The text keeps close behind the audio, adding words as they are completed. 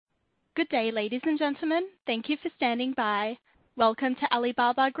Good day, ladies and gentlemen. Thank you for standing by. Welcome to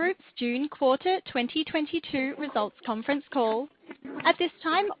Alibaba Group's June quarter 2022 results conference call. At this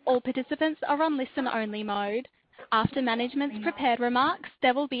time, all participants are on listen-only mode. After management's prepared remarks,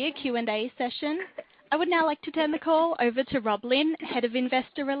 there will be a Q&A session. I would now like to turn the call over to Rob Lin, Head of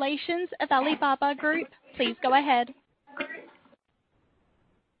Investor Relations of Alibaba Group. Please go ahead.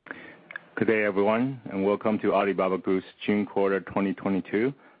 Good day, everyone, and welcome to Alibaba Group's June quarter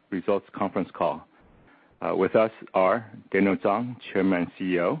 2022 results conference call. With us are Daniel Zhang, Chairman and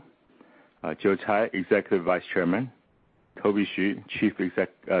CEO, Joe Tsai, Executive Vice Chairman, Toby Xu,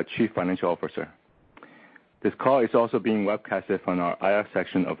 Chief Financial Officer. This call is also being webcasted from our IR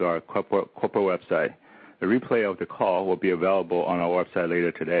section of our corporate website. A replay of the call will be available on our website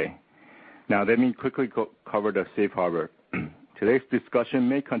later today. Now, let me quickly cover the safe harbor. Today's discussion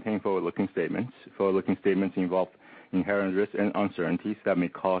may contain forward-looking statements. Forward-looking statements involve inherent risks and uncertainties that may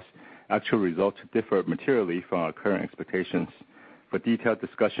cause actual results to differ materially from our current expectations. For detailed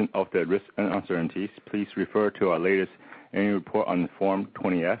discussion of the risks and uncertainties, please refer to our latest annual report on Form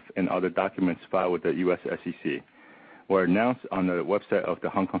 20-F and other documents filed with the U.S. SEC, or announced on the website of the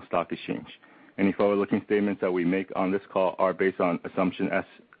Hong Kong Stock Exchange. Any forward-looking statements that we make on this call are based on assumption as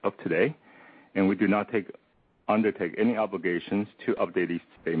of today, and we do not undertake any obligations to update these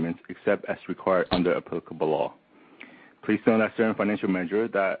statements except as required under applicable law. Please note that certain financial measures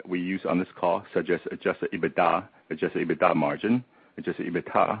that we use on this call, such as adjusted EBITDA, adjusted EBITDA margin, adjusted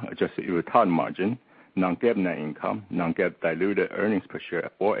EBITDA margin, non-GAAP net income, non-GAAP diluted earnings per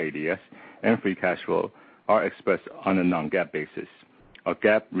share or ADS, and free cash flow, are expressed on a non-GAAP basis. Our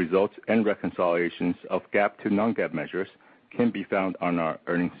GAAP results and reconciliations of GAAP to non-GAAP measures can be found on our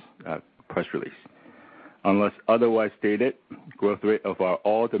earnings press release. Unless otherwise stated, growth rate of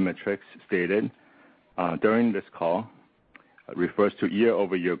all the metrics stated during this call refers to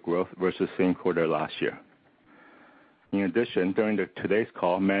year-over-year growth versus same quarter last year. In addition, during today's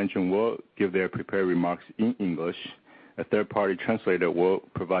call, management will give their prepared remarks in English. A third-party translator will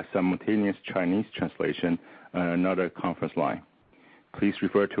provide simultaneous Chinese translation on another conference line. Please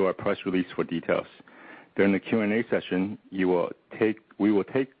refer to our press release for details. During the Q&A session, we will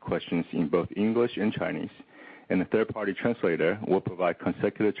take questions in both English and Chinese, and the third-party translator will provide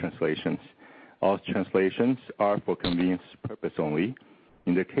consecutive translations. All translations are for convenience purpose only.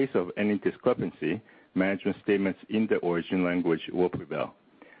 In the case of any discrepancy, management statements in the origin language will prevail.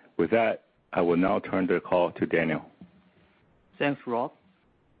 With that, I will now turn the call to Daniel. Thanks, Rob.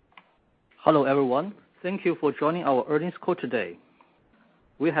 Hello, everyone. Thank you for joining our earnings call today.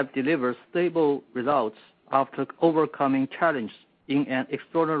 We have delivered stable results after overcoming challenges in an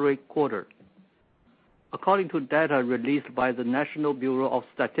extraordinary quarter. According to data released by the National Bureau of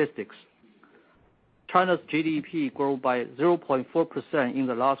Statistics, China's GDP grew by 0.4% in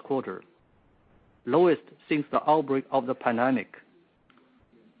the last quarter, lowest since the outbreak of the pandemic.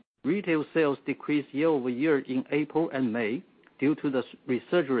 Retail sales decreased year-over-year in April and May due to the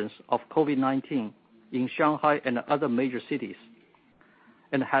resurgence of COVID-19 in Shanghai and other major cities,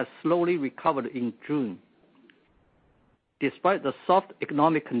 and has slowly recovered in June. Despite the soft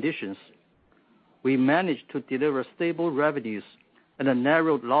economic conditions, we managed to deliver stable revenues and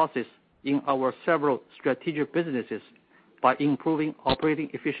narrowed losses in our several strategic businesses by improving operating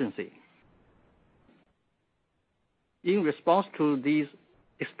efficiency. In response to these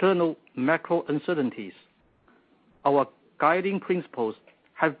external macro uncertainties, our guiding principles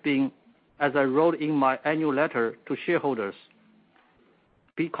have been, as I wrote in my annual letter to shareholders,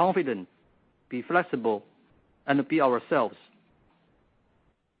 be confident, be flexible, and be ourselves.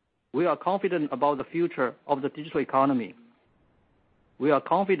 We are confident about the future of the digital economy. We are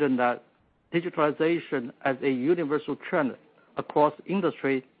confident that digitalization as a universal trend across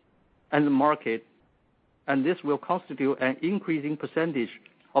industry and market, and this will constitute an increasing percentage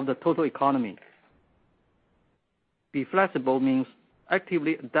of the total economy. Be flexible means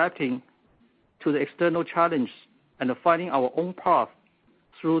actively adapting to the external challenges and finding our own path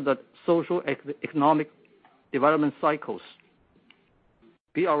through the social economic development cycles.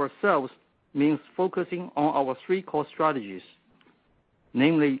 Be ourselves means focusing on our three core strategies,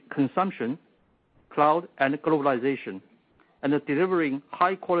 namely consumption, cloud, and globalization, and delivering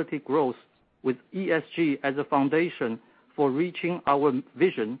high-quality growth with ESG as a foundation for reaching our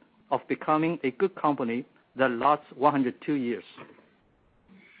vision of becoming a good company that lasts 102 years.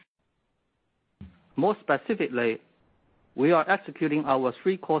 More specifically, we are executing our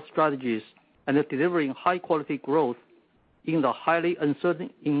three core strategies and delivering high-quality growth in the highly uncertain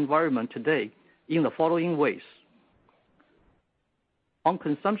environment today in the following ways. On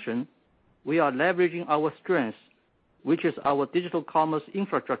consumption, we are leveraging our strengths, which is our digital commerce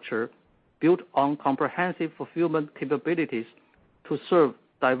infrastructure built on comprehensive fulfillment capabilities to serve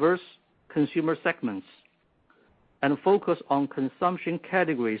diverse consumer segments, and focus on consumption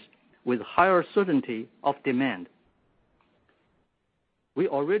categories with higher certainty of demand. We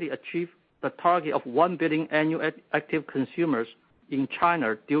already achieved the target of 1 billion annual active consumers in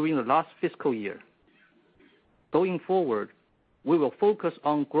China during the last fiscal year. Going forward, we will focus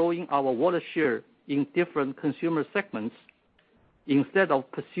on growing our wallet share in different consumer segments instead of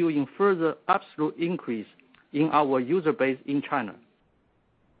pursuing further absolute increase in our user base in China.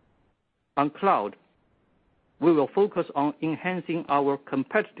 On cloud, we will focus on enhancing our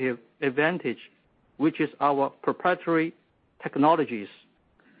competitive advantage, which is our proprietary technologies,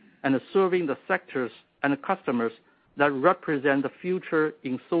 and serving the sectors and customers that represent the future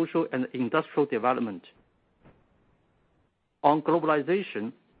in social and industrial development. On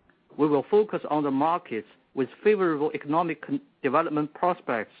globalization, we will focus on the markets with favorable economic development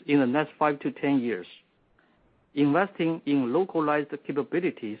prospects in the next 5 to 10 years, investing in localized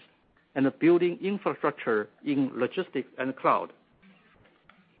capabilities and building infrastructure in logistics and cloud.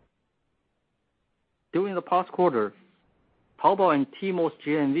 During the past quarter, Taobao and Tmall's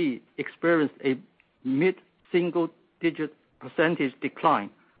GMV experienced a mid-single-digit percentage decline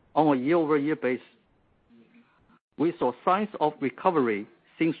on a year-over-year basis. We saw signs of recovery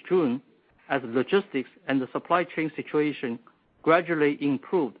since June as logistics and the supply chain situation gradually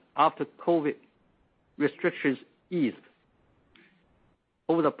improved after COVID restrictions eased.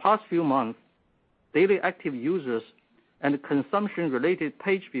 Over the past few months, daily active users and consumption-related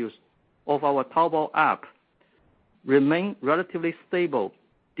page views of our Taobao app remain relatively stable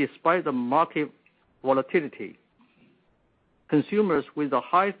despite the market volatility. Consumers with the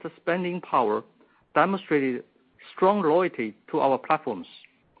highest spending power demonstrated strong loyalty to our platforms.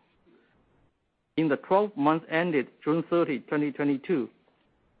 In the 12 months ended June 30, 2022,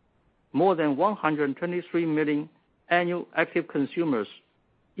 more than 123 million annual active consumers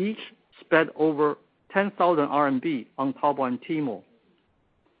each spent over 10,000 RMB on Taobao and Tmall,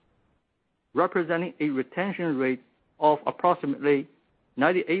 representing a retention rate of approximately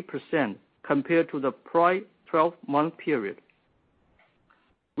 98% compared to the prior 12-month period,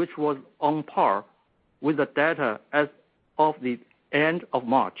 which was on par with the data as of the end of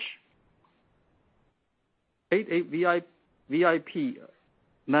March. 88 VIP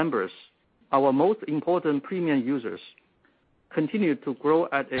members, our most important premium users, continue to grow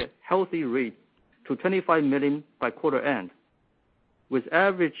at a healthy rate to 25 million by quarter end, with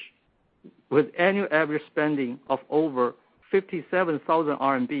annual average spending of over 57,000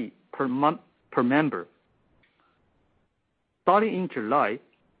 RMB per month per member. Starting in July,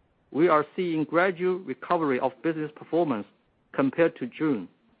 we are seeing gradual recovery of business performance compared to June,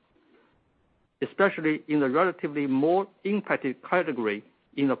 especially in the relatively more impacted category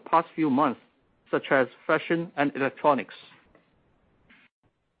in the past few months, such as fashion and electronics.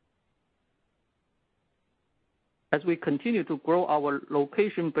 As we continue to grow our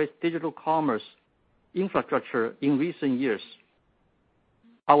location-based digital commerce infrastructure in recent years,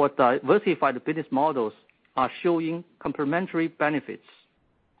 our diversified business models are showing complementary benefits.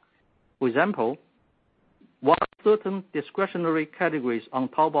 For example, while certain discretionary categories on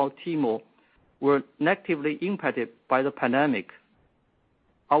Taobao Tmall were negatively impacted by the pandemic,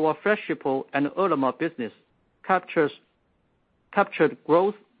 our Freshippo and Ele.me business captured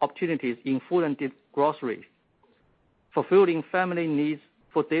growth opportunities in food and grocery, fulfilling family needs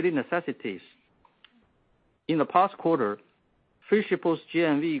for daily necessities. In the past quarter, Freshippo's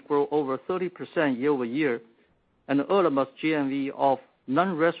GMV grew over 30% year-over-year, and Ele.me's GMV of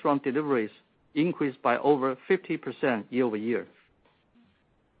non-restaurant deliveries increased by over 50% year-over-year.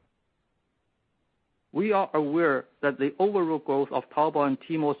 We are aware that the overall growth of Taobao and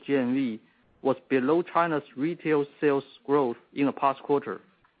Tmall's GMV was below China's retail sales growth in the past quarter,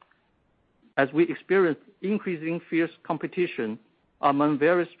 as we experienced increasing fierce competition among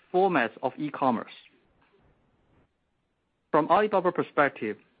various formats of e-commerce. From Alibaba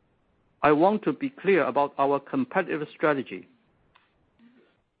perspective, I want to be clear about our competitive strategy.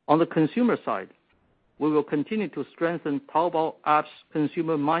 On the consumer side, we will continue to strengthen Taobao app's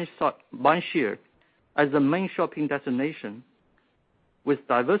consumer mindshare as the main shopping destination, with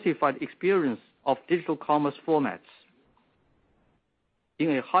diversified experience of digital commerce formats.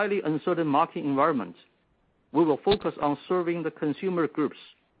 In a highly uncertain market environment, we will focus on serving the consumer groups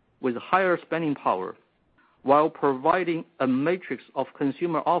with higher spending power while providing a matrix of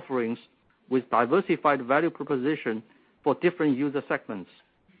consumer offerings with diversified value proposition for different user segments,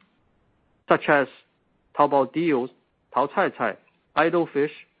 such as Taobao Deals, Taocaicai, Idle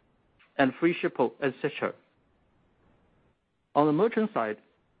Fish, and Freshippo, etc. On the merchant side,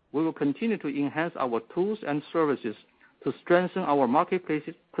 we will continue to enhance our tools and services to strengthen our marketplace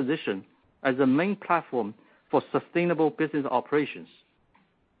position as the main platform for sustainable business operations.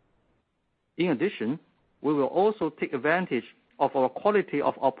 In addition, we will also take advantage of our quality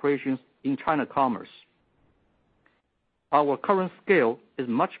of operations in China commerce. Our current scale is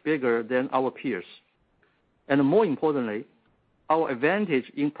much bigger than our peers, and more importantly, our advantage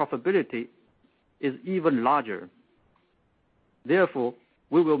in profitability is even larger. Therefore,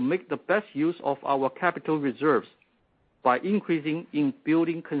 we will make the best use of our capital reserves by increasing in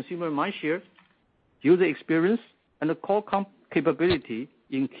building consumer mindshare, user experience, and the core capability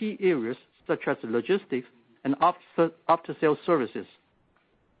in key areas such as logistics and after-sales services,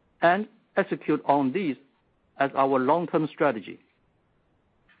 and execute on these as our long-term strategy.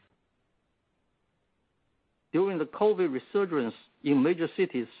 During the COVID resurgence in major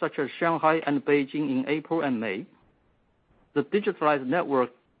cities such as Shanghai and Beijing in April and May, the digitalized network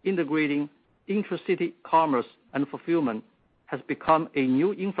integrating intra-city commerce and fulfillment has become a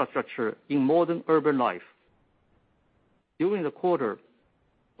new infrastructure in modern urban life. During the quarter,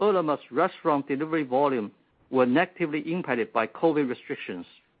 Ele.me's restaurant delivery volume were negatively impacted by COVID restrictions.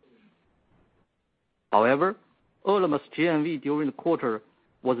 However, Ele.me's GMV during the quarter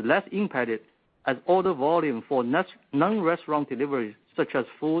was less impacted as order volume for non-restaurant deliveries such as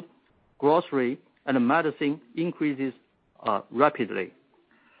food, grocery, and medicine increases rapidly,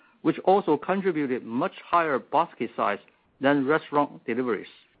 which also contributed much higher basket size than restaurant deliveries.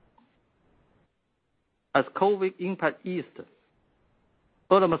 As COVID impact eased,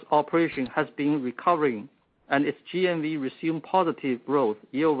 Ele.me's operation has been recovering and its GMV resumed positive growth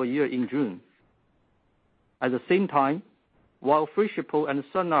year-over-year in June. At the same time, while Freshippo and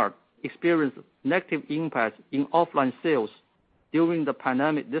Sun Art experienced negative impacts in offline sales during the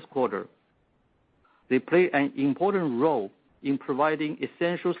pandemic this quarter, they play an important role in providing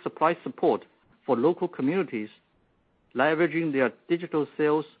essential supply support for local communities, leveraging their digital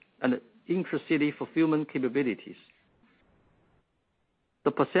sales and intra-city fulfillment capabilities.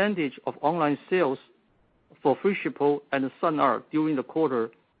 The percentage of online sales for Freshippo and Sun Art during the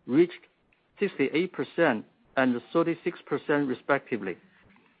quarter reached 68% and 36% respectively.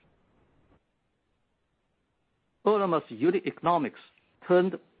 Ele.me's unit economics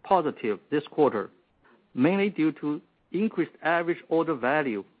turned positive this quarter, mainly due to increased average order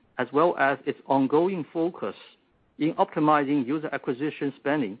value as well as its ongoing focus in optimizing user acquisition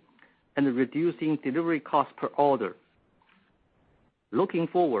spending and reducing delivery cost per order. Looking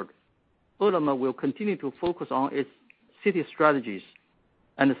forward, Ele.me will continue to focus on its city strategies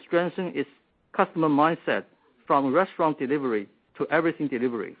and strengthen its customer mindset from restaurant delivery to everything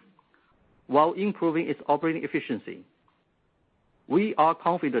delivery, while improving its operating efficiency. We are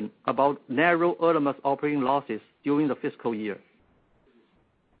confident about narrow Ele.me's operating losses during the fiscal year.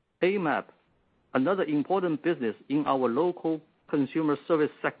 Amap, another important business in our local consumer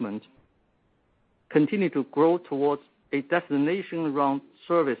service segment, continued to grow towards a destination-around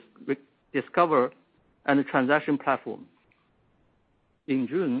service discover and transaction platform. In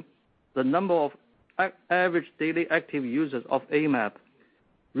June, the number of average daily active users of Amap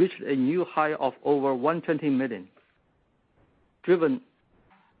reached a new high of over 120 million, driven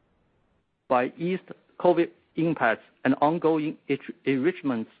by eased COVID impacts and ongoing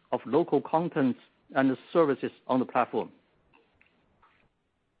enrichments of local contents and services on the platform.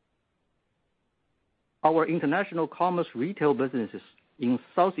 Our international commerce retail businesses in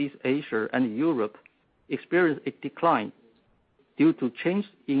Southeast Asia and Europe experienced a decline due to change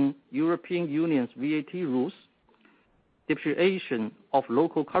in European Union's VAT rules, depreciation of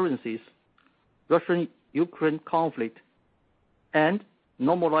local currencies, Russian-Ukraine conflict, and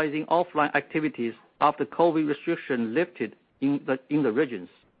normalizing offline activities after COVID restriction lifted in the regions.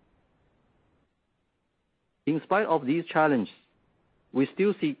 In spite of these challenges, we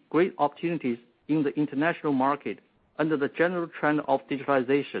still see great opportunities in the international market under the general trend of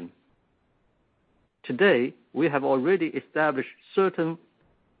digitalization. Today, we have already established certain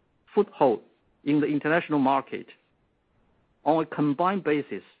foothold in the international market. On a combined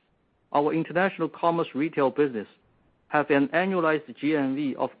basis, our international commerce retail business have an annualized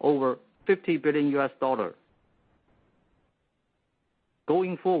GMV of over $50 billion.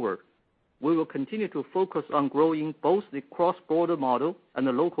 Going forward, we will continue to focus on growing both the cross-border model and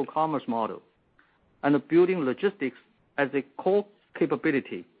the local commerce model, and building logistics as a core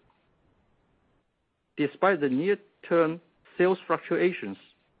capability. Despite the near-term sales fluctuations,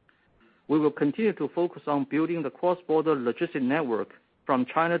 we will continue to focus on building the cross-border logistic network from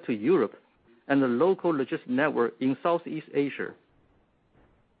China to Europe and the local logistic network in Southeast Asia.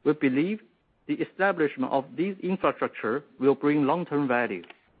 We believe the establishment of these infrastructure will bring long-term value.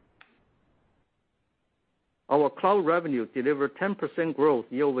 our cloud revenue delivered 10% growth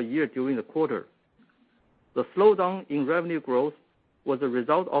year-over-year during the quarter. The slowdown in revenue growth was a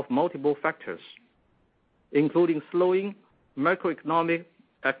result of multiple factors, including slowing macroeconomic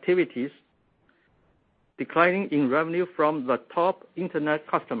activities, declining in revenue from the top internet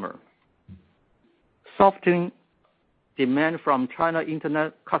customer, softening demand from China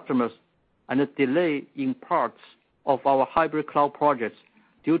internet customers, and a delay in parts of our hybrid cloud projects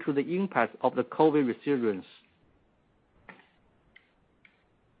due to the impact of the COVID resurgence.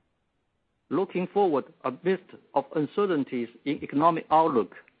 Looking forward, amidst of uncertainties in economic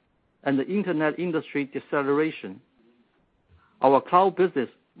outlook and the internet industry deceleration, our cloud business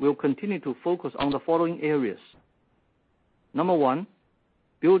will continue to focus on the following areas. Number one,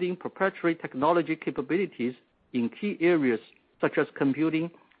 building proprietary technology capabilities in key areas such as computing,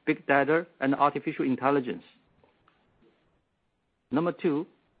 big data, and artificial intelligence. Number two,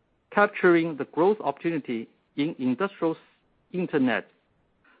 capturing the growth opportunity in industrial internet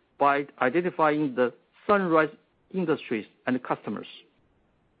by identifying the sunrise industries and customers.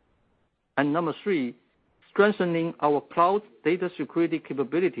 And number three, strengthening our cloud data security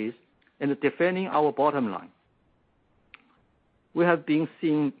capabilities and defending our bottom line. We have been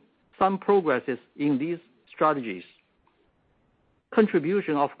seeing some progresses in these strategies.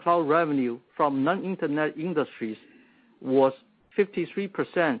 Contribution of cloud revenue from non-internet industries was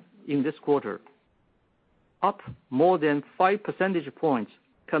 53% in this quarter, up more than 5 percentage points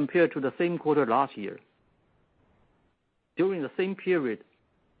compared to the same quarter last year. During the same period,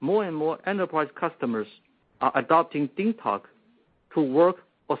 more and more enterprise customers are adopting DingTalk to work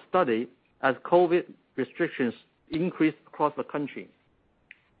or study as COVID restrictions increase across the country.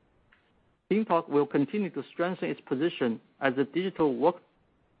 DingTalk will continue to strengthen its position as a digital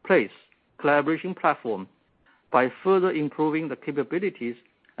workplace collaboration platform by further improving the capabilities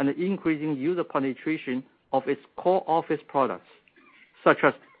and increasing user penetration of its core office products, such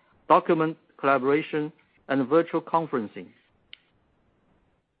as document collaboration and virtual conferencing.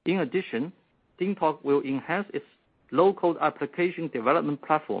 In addition, DingTalk will enhance its low-code application development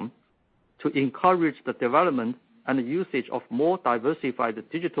platform to encourage the development and usage of more diversified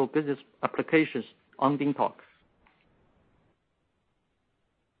digital business applications on DingTalk.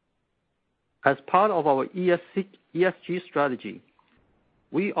 As part of our ESG strategy,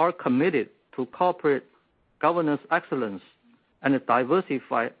 we are committed to corporate governance excellence and diversity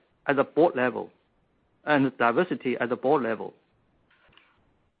at the board level.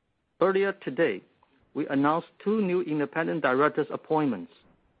 Earlier today, we announced 2 new independent directors appointments.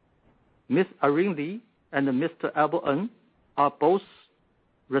 Ms. Irene Lee and Mr. Albert Ng are both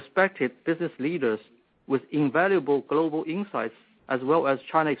respected business leaders with invaluable global insights as well as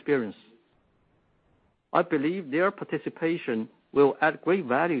China experience. I believe their participation will add great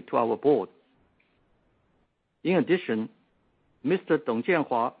value to our board. In addition, Mr. Dong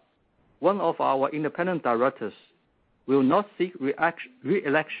Jianhua, one of our independent directors, will not seek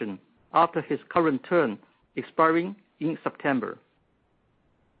re-election after his current term expiring in September.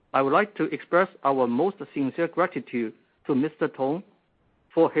 I would like to express our most sincere gratitude to Mr. Tong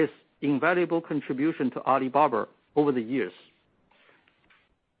for his invaluable contribution to Alibaba over the years.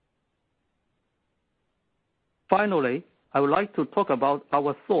 Finally, I would like to talk about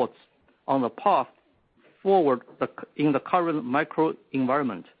our thoughts on the path forward in the current macro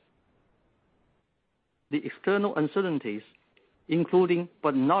environment. The external uncertainties, including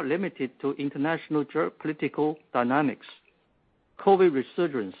but not limited to international geopolitical dynamics, COVID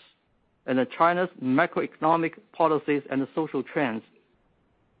resurgence, and China's macroeconomic policies and social trends,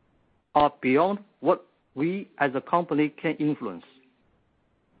 are beyond what we as a company can influence.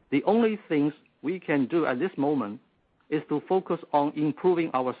 The only things we can do at this moment is to focus on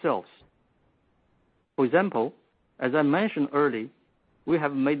improving ourselves. For example, as I mentioned earlier, we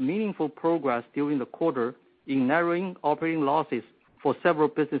have made meaningful progress during the quarter in narrowing operating losses for several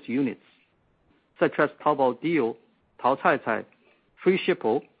business units, such as Taobao Deal, Taocaicai,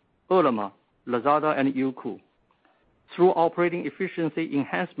 Freshippo, Ele.me, Lazada, and Youku, through operating efficiency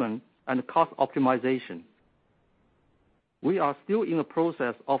enhancement and cost optimization. We are still in the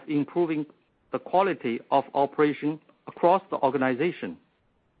process of improving the quality of operation across the organization.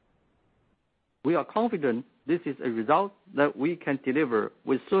 We are confident this is a result that we can deliver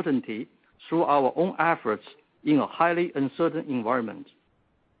with certainty through our own efforts in a highly uncertain environment.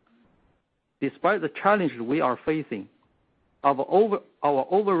 Despite the challenges we are facing, our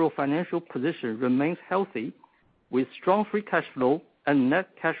overall financial position remains healthy with strong free cash flow and net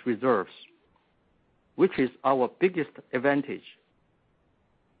cash reserves, which is our biggest advantage.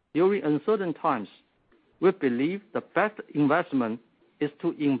 During uncertain times, we believe the best investment is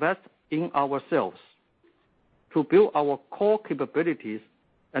to invest in ourselves. to build our core capabilities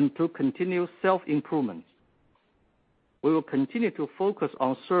and to continue self-improvement. We will continue to focus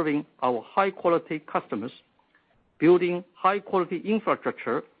on serving our high-quality customers, building high-quality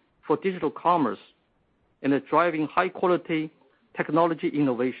infrastructure for digital commerce, and driving high-quality technology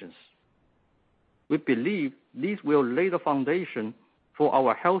innovations. We believe these will lay the foundation for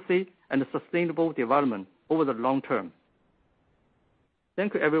our healthy and sustainable development over the long term.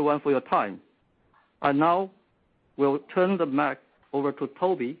 Thank you everyone for your time. I now will turn the mic over to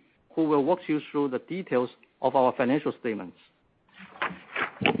Toby, who will walk you through the details of our financial statements.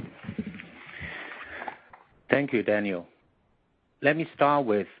 Thank you, Daniel. Let me start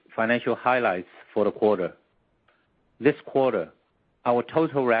with financial highlights for the quarter. This quarter, our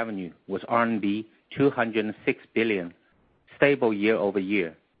total revenue was RMB 206 billion, stable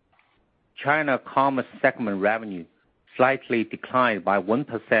year-over-year. China Commerce segment revenue slightly declined by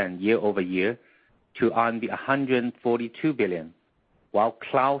 1% year-over-year to RMB 142 billion, while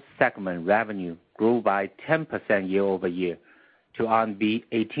Cloud segment revenue grew by 10% year-over-year to RMB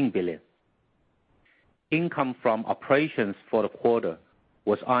 18 billion. Income from operations for the quarter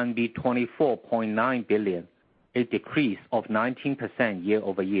was RMB 24.9 billion, a decrease of 19%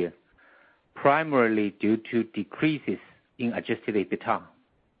 year-over-year, primarily due to decreases in adjusted EBITDA.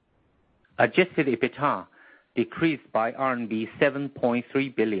 Adjusted EBITDA decreased by RMB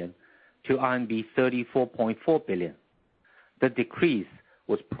 7.3 billion to RMB 34.4 billion. The decrease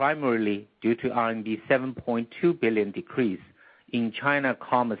was primarily due to RMB 7.2 billion decrease in China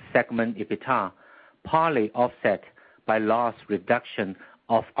Commerce segment EBITDA, partly offset by loss reduction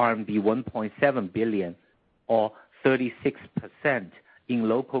of RMB 1.7 billion or 36% in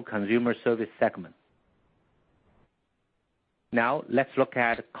local consumer service segment. Now let's look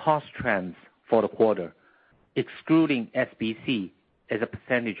at cost trends for the quarter, excluding SBC as a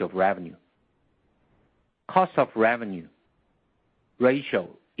percentage of revenue. Cost of revenue ratio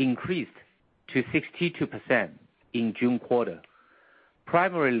increased to 62% in June quarter,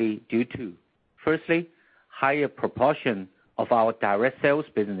 primarily due to, firstly, higher proportion of our direct sales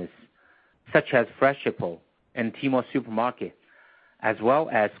business, such as Freshippo and Tmall Supermarket, as well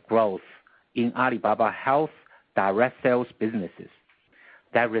as growth in Alibaba Health direct sales businesses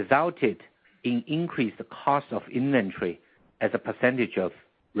that resulted in increased cost of inventory as a percentage of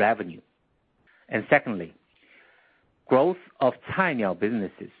revenue. And secondly, growth of Cainiao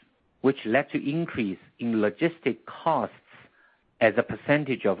businesses, which led to increase in logistic costs as a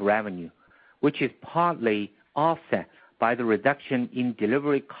percentage of revenue, which is partly offset by the reduction in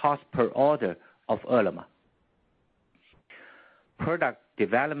delivery cost per order of Ele.me. Product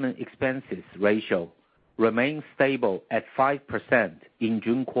development expenses ratio remains stable at 5% in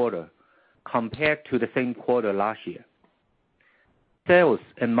June quarter compared to the same quarter last year. Sales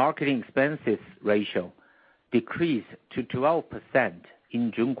and marketing expenses ratio decreased to 12%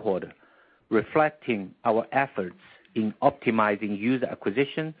 in June quarter, reflecting our efforts in optimizing user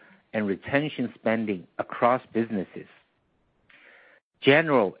acquisition and retention spending across businesses.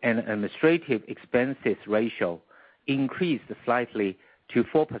 General and administrative expenses ratio increased slightly to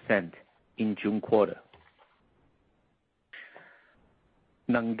 4% in June quarter.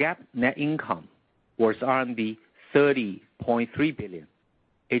 Non-GAAP net income was RMB 30.3 billion,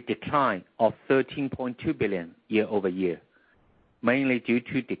 a decline of 13.2 billion year-over-year, mainly due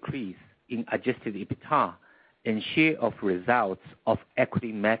to decrease in adjusted EBITDA and share of results of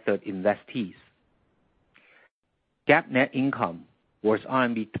equity method investees. GAAP net income was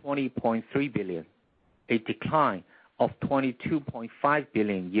RMB 20.3 billion, a decline of 22.5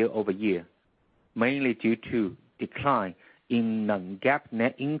 billion year-over-year, mainly due to decline in non-GAAP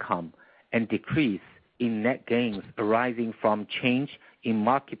net income and decrease in net gains arising from change in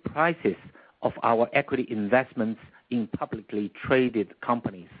market prices of our equity investments in publicly traded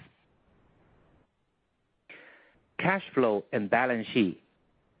companies. Cash flow and balance sheet.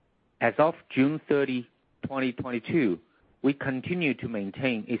 As of June 30, 2022, we continue to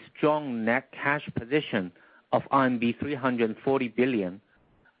maintain a strong net cash position of RMB 340 billion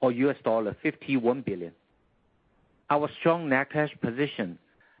or $51 billion. Our strong net cash position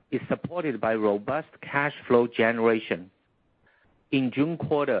is supported by robust cash flow generation. In June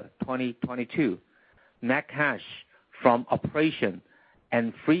quarter 2022, net cash from operation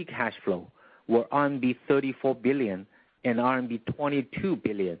and free cash flow were RMB 34 billion and RMB 22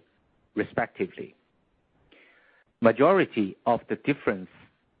 billion, respectively. Majority of the difference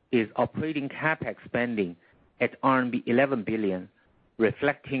is operating CapEx spending at RMB 11 billion,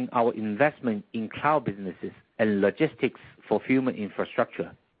 reflecting our investment in cloud businesses and logistics fulfillment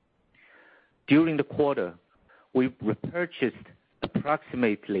infrastructure. During the quarter, we repurchased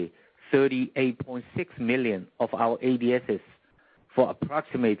approximately 38.6 million of our ADSs for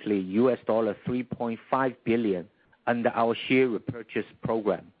approximately $3.5 billion under our share repurchase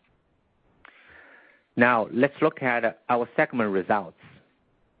program. Now, let's look at our segment results.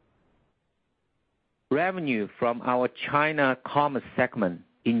 Revenue from our China commerce segment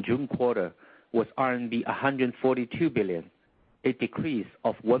in June quarter was RMB 142 billion, a decrease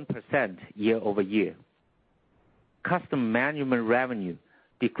of 1% year-over-year. Customer management revenue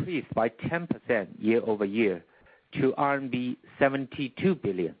decreased by 10% year-over-year to RMB 72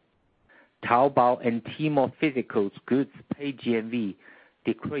 billion. Taobao and Tmall physical goods paid GMV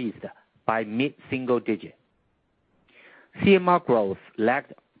decreased by mid-single digit. CMR growth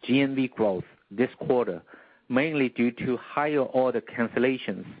lagged GMV growth this quarter, mainly due to higher order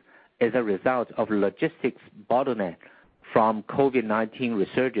cancellations as a result of logistics bottleneck from COVID-19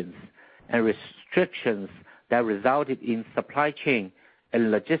 resurgence and restrictions that resulted in supply chain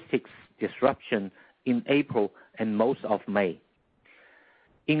and logistics disruption in April and most of May.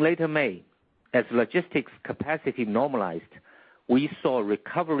 In later May, as logistics capacity normalized, we saw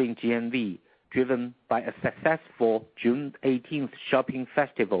recovering GMV driven by a successful June 18th shopping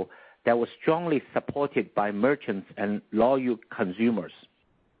festival that was strongly supported by merchants and loyal consumers.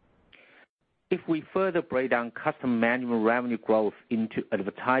 If we further break down customer management revenue growth into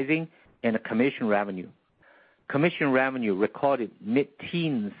advertising and commission revenue recorded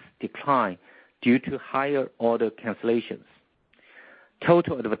mid-teens decline due to higher order cancellations.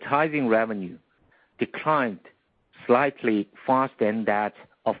 Total advertising revenue declined slightly faster than that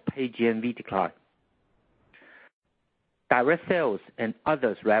of paid GMV decline. Direct sales and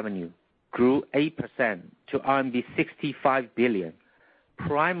others revenue grew 8% to RMB 65 billion,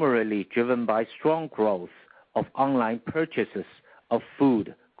 primarily driven by strong growth of online purchases of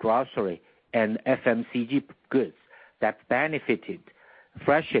food, grocery, and FMCG goods that benefited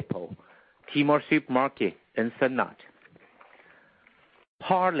Freshippo, Tmall Supermarket, and Sun Art,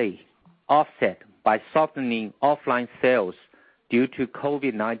 partly offset by softening offline sales due to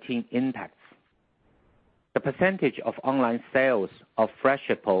COVID-19 impacts. The percentage of online sales of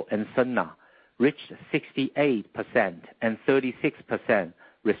Freshippo and Sun Art reached 68% and 36%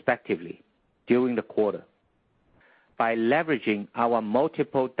 respectively during the quarter. By leveraging our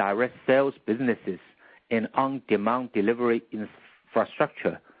multiple direct sales businesses and on-demand delivery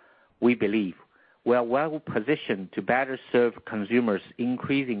infrastructure, we believe we are well positioned to better serve consumers'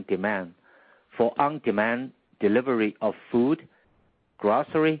 increasing demand for on-demand delivery of food,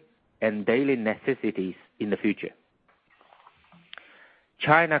 grocery, and daily necessities in the future.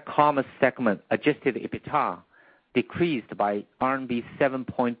 China commerce segment adjusted EBITDA decreased by RMB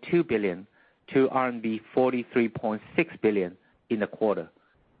 7.2 billion to RMB 43.6 billion in the quarter,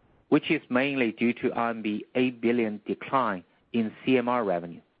 which is mainly due to RMB 8 billion decline in CMR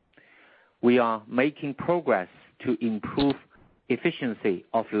revenue. We are making progress to improve efficiency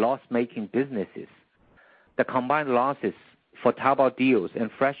of loss-making businesses. The combined losses for Taobao Deals and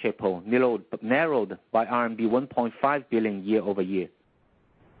Freshippo narrowed by RMB 1.5 billion year-over-year.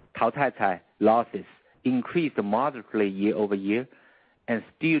 Taocaicai losses increased moderately year-over-year and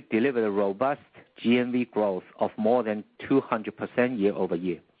still delivered a robust GMV growth of more than 200%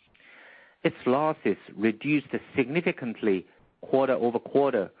 year-over-year. Its losses reduced significantly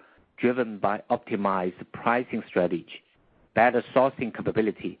quarter-over-quarter, driven by optimized pricing strategy, better sourcing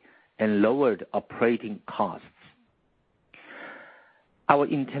capability, and lowered operating costs. Our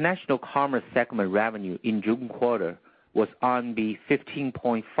international commerce segment revenue in June quarter was RMB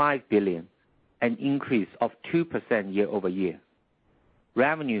 15.5 billion, an increase of 2% year-over-year.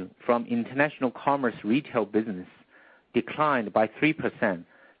 Revenue from international commerce retail business declined by 3%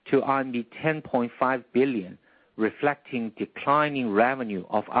 to RMB 10.5 billion, reflecting declining revenue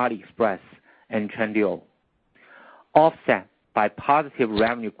of AliExpress and Trendyol, offset by positive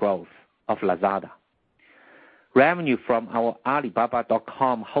revenue growth of Lazada. Revenue from our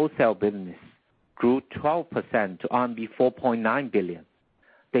Alibaba.com wholesale business grew 12% to RMB 4.9 billion.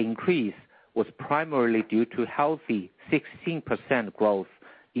 The increase was primarily due to healthy 16% growth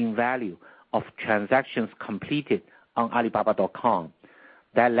in value of transactions completed on Alibaba.com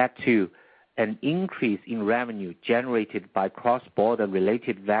that led to an increase in revenue generated by cross-border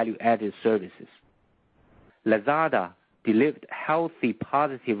related value-added services. Lazada delivered healthy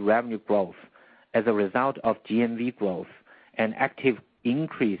positive revenue growth as a result of GMV growth and active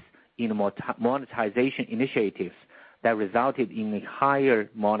increase in monetization initiatives that resulted in a higher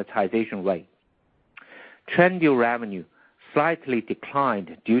monetization rate. Trendyol revenue slightly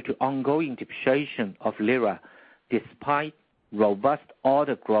declined due to ongoing depreciation of lira, despite robust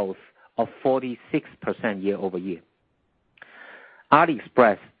order growth of 46% year-over-year.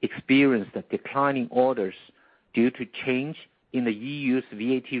 AliExpress experienced declining orders due to change in the EU's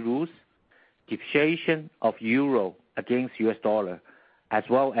VAT rules, depreciation of euro against US dollar, as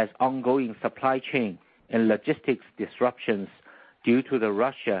well as ongoing supply chain and logistics disruptions due to the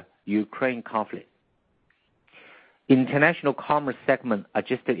Russia-Ukraine conflict. International Commerce segment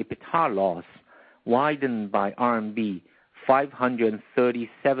adjusted EBITDA loss widened by RMB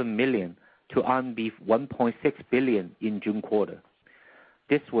 537 million to RMB 1.6 billion in June quarter.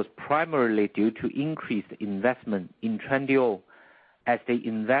 This was primarily due to increased investment in Trendyol as they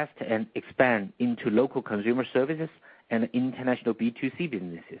invest and expand into local consumer services and international B2C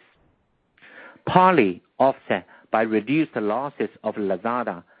businesses, partly offset by reduced losses of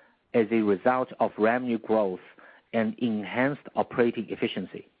Lazada as a result of revenue growth and enhanced operating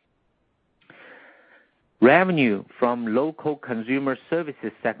efficiency. Revenue from local consumer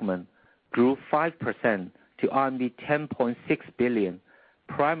services segment grew 5% to RMB 10.6 billion,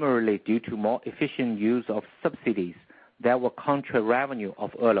 primarily due to more efficient use of subsidies that were contra revenue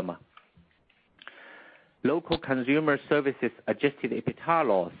of Ele.me. Local consumer services adjusted EBITDA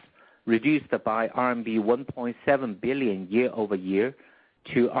loss reduced by RMB 1.7 billion year-over-year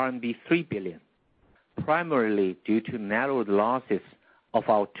to RMB 3 billion, primarily due to narrowed losses of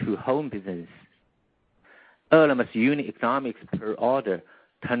our To-Home business. Ele.me's unit economics per order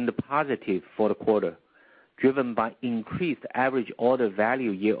turned positive for the quarter, driven by increased average order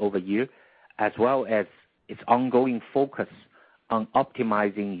value year-over-year, as well as its ongoing focus on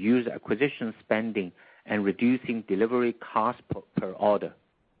optimizing user acquisition spending and reducing delivery costs per order.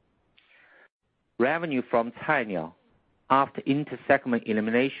 Revenue from Cainiao after inter-segment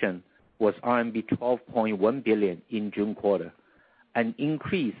elimination was RMB 12.1 billion in June quarter, an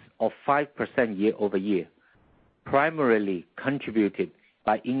increase of 5% year-over-year, primarily contributed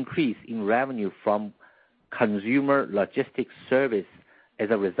by increase in revenue from consumer logistics service as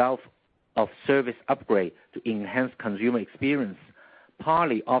a result of service upgrade to enhance consumer experience,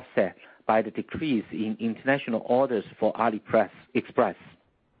 partly offset by the decrease in international orders for AliExpress.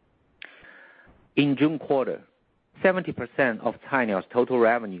 In June quarter, 70% of Cainiao's total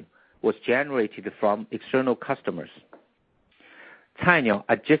revenue was generated from external customers. Cainiao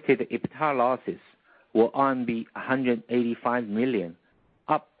adjusted EBITDA losses were RMB 185 million,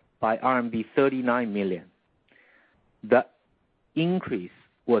 up by RMB 39 million. The increase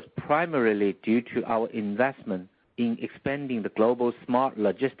was primarily due to our investment in expanding the global smart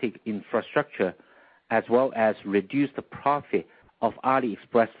logistic infrastructure, as well as reduced profit of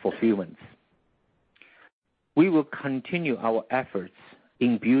AliExpress fulfillments. We will continue our efforts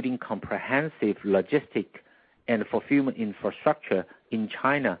in building comprehensive logistic and fulfillment infrastructure in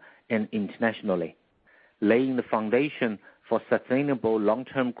China and internationally, laying the foundation for sustainable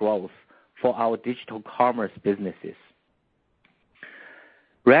long-term growth for our digital commerce businesses.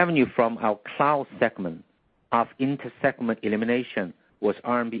 Revenue from our cloud segment of inter-segment elimination was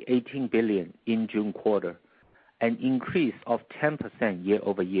RMB 18 billion in June quarter, an increase of 10%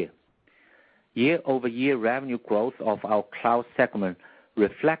 year-over-year. Year-over-year revenue growth of our cloud segment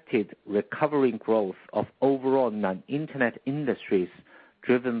reflected recovering growth of overall non-internet industries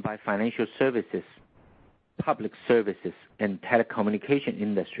driven by financial services, public services, and telecommunication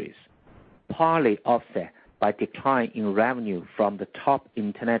industries, partly offset by decline in revenue from the top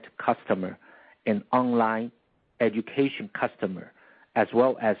internet customer and online education customer, as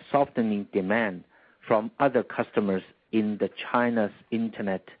well as softening demand from other customers in the China's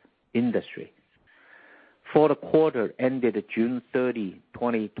internet industry. For the quarter ended June 30,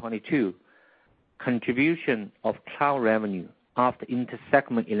 2022, contribution of cloud revenue after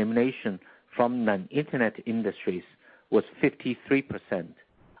inter-segment elimination from non-internet industries was 53%,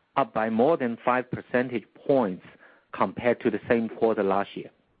 up by more than 5 percentage points compared to the same quarter last year.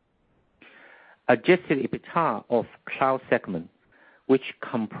 Adjusted EBITDA of cloud segment, which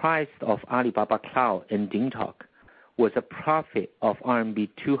comprised of Alibaba Cloud and DingTalk, was a profit of RMB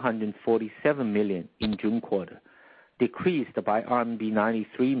 247 million in June quarter, decreased by RMB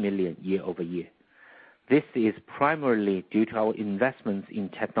 93 million year-over-year. This is primarily due to our investments in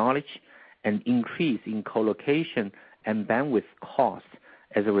technology and increase in co-location and bandwidth costs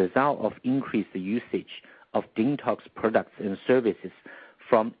as a result of increased usage of DingTalk's products and services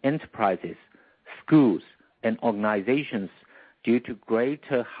from enterprises, schools, and organizations due to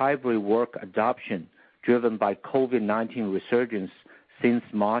greater hybrid work adoption driven by COVID-19 resurgence since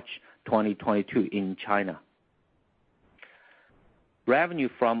March 2022 in China. Revenue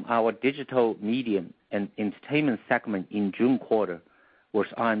from our digital media and entertainment segment in June quarter was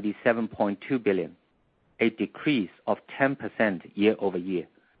RMB 7.2 billion, a decrease of 10% year-over-year,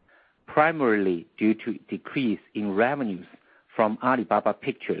 primarily due to decrease in revenues from Alibaba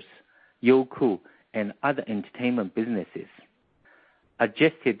Pictures, Youku, and other entertainment businesses.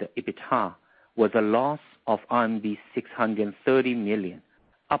 Adjusted EBITDA was a loss of RMB 630 million,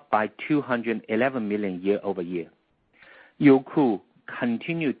 up by 211 million year-over-year. Youku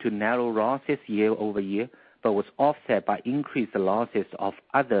continued to narrow losses year-over-year, but was offset by increased losses of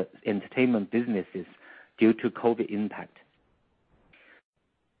other entertainment businesses due to COVID impact.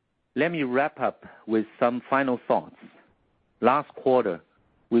 Let me wrap up with some final thoughts. Last quarter,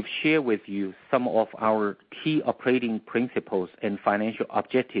 we've shared with you some of our key operating principles and financial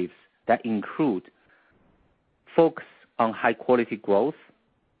objectives that include focus on high-quality growth,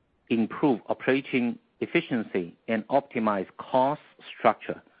 improve operating efficiency, and optimize cost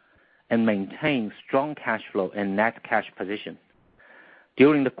structure, and maintain strong cash flow and net cash position.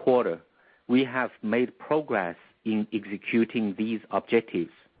 During the quarter, we have made progress in executing these objectives.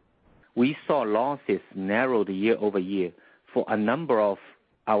 We saw losses narrowed year-over-year for a number of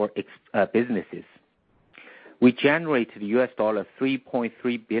our businesses. We generated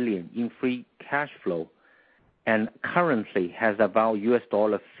 $3.3 billion in free cash flow and currently has about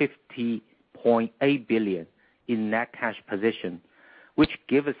 $50.8 billion in net cash position, which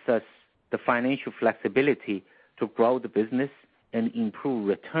gives us the financial flexibility to grow the business and improve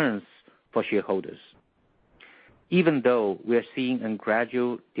returns for shareholders. Even though we are seeing a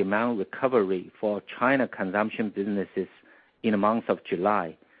gradual demand recovery for China consumption businesses in the month of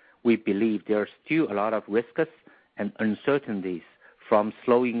July, we believe there are still a lot of risks and uncertainties from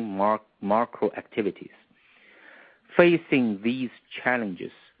slowing macro activities. Facing these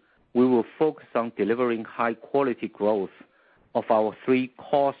challenges, we will focus on delivering high-quality growth of our three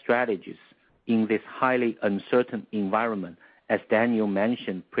core strategies in this highly uncertain environment, as Daniel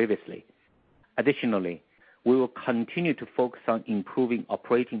mentioned previously. Additionally, we will continue to focus on improving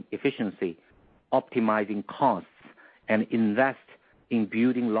operating efficiency, optimizing costs, and invest in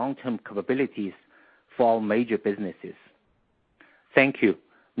building long-term capabilities for our major businesses. Thank you.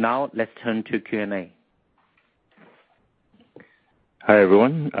 Now let's turn to Q&A. Hi,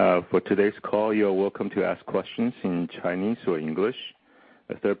 everyone. For today's call, you are welcome to ask questions in Chinese or English.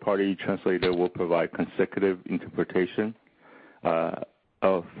 A third-party translator will provide consecutive interpretation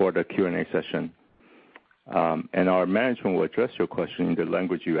for the Q&A session. And our management will address your question in the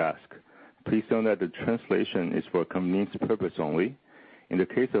language you ask. Please note that the translation is for convenience purpose only. In the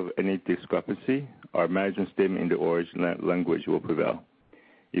case of any discrepancy, our management statement in the original language will prevail.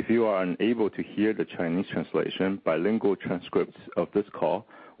 If you are unable to hear the Chinese translation, bilingual transcripts of this call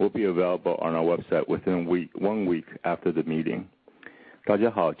will be available on our website within 1 week after the meeting. 大家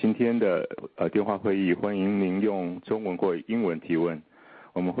好，今天的电话会议欢迎您用中文或英文提问，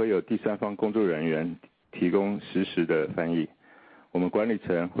我们会有第三方工作人员提供实时的翻译。我们管理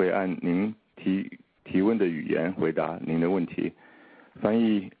层会按您提问的语言回答您的问题。翻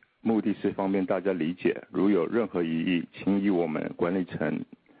译目的是方便大家理解，如有任何疑义，请以我们管理层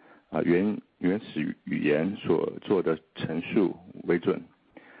原始语言所做的陈述为准。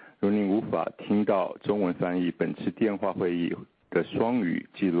如您无法听到中文翻译，本次电话会议的双语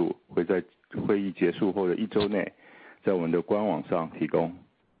记录会在会议结束后的1周内在我们的官网上提供。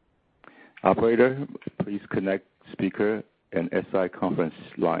Operator, please connect speaker and SI conference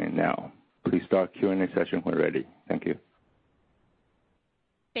line now. Please start Q&A session when ready. Thank you.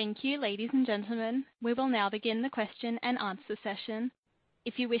 Thank you, ladies and gentlemen. We will now begin the question and answer session.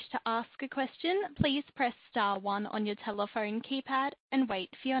 If you wish to ask a question, please press star 1 on your telephone keypad and wait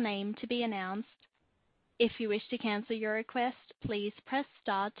for your name to be announced. If you wish to cancel your request, please press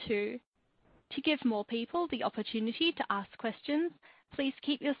star 2. To give more people the opportunity to ask questions, please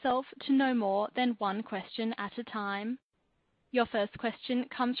keep yourself to no more than 1 question at a time. Your first question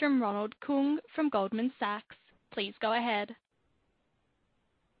comes from Ronald Keung from Goldman Sachs. Please go ahead.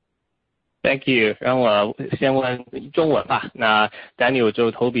 Thank you. 让我先问中文吧。那 Daniel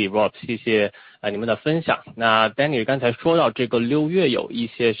就 Toby Rob 谢谢你们的分享。那 Daniel 刚才说到这个6月有一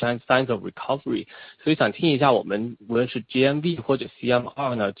些 signs of recovery， 所以想听一下我们无论是 GMV 或者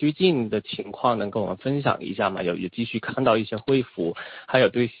CM2 呢最近的情况能跟我们分享一下吗？有继续看到一些恢复，还有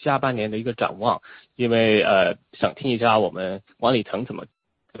对下半年的一个展望。因为想听一下我们管理层怎么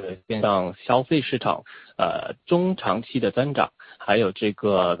线上消费市场中长期的增长，还有这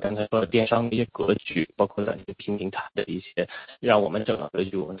个刚才说的电商的一些格局，包括在平台的一些，让我们整个格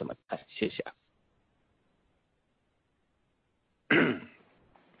局我们怎么看？谢谢。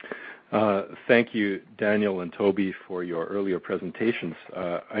Thank you, Daniel and Toby, for your earlier presentations.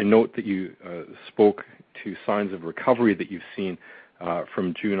 I note that you spoke to signs of recovery that you've seen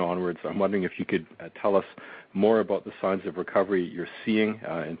from June onwards. I'm wondering if you could tell us more about the signs of recovery you're seeing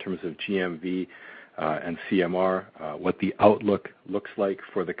in terms of GMV, and CMR, what the outlook looks like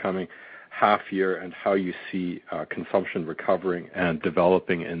for the coming half year, and how you see consumption recovering and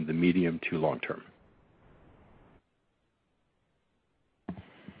developing in the medium to long term.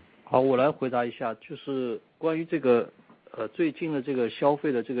 好，我来回答一下，就是关于这个最近的这个消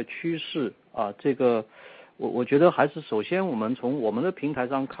费的这个趋势啊，这个我觉得还是首先我们从我们的平台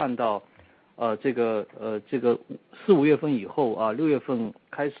上看到，这个4、5月份以后啊，6月份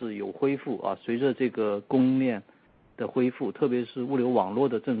开始有恢复啊，随着这个供应链的恢复，特别是物流网络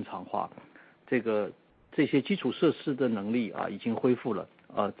的正常化，这些基础设施的能力啊已经恢复了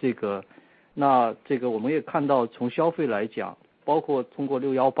啊，那我们也看到从消费来讲，包括通过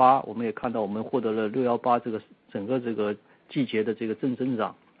618，我们也看到我们获得了618这个整个这个季节的这个正增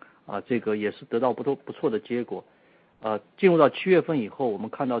长啊，这个也是得到不错的结果。进入到7月份以后，我们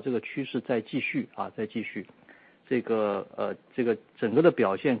看到这个趋势在继续，这个整个的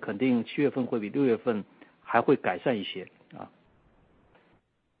表现肯定7月份会比6月份还会改善一些啊。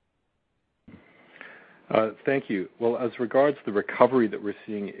Thank you. Well, as regards the recovery that we're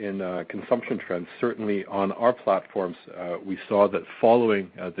seeing in consumption trends, certainly on our platforms, we saw that following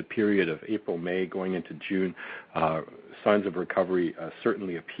the period of April, May, going into June, signs of recovery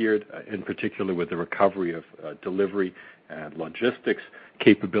certainly appeared, in particular with the recovery of delivery and logistics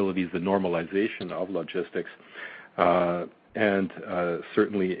capabilities, the normalization of logistics. And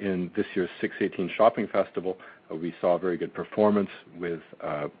certainly in this year's 618 Shopping Festival, we saw very good performance with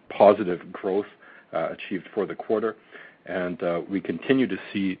positive growth achieved for the quarter, and we continue to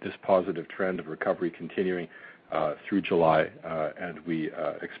see this positive trend of recovery continuing through July, and we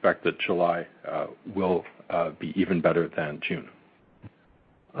expect that July will be even better than June.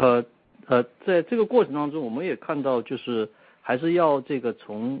 在这个过程当中，我们也看到，就是还是要这个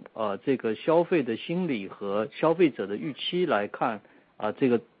从这个消费的心理和消费者的预期来看啊，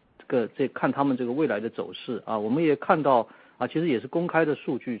看他们这个未来的走势啊，我们也看到啊，其实也是公开的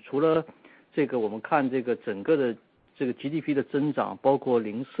数据，除了这个我们看这个整个的这个 GDP 的增长，包括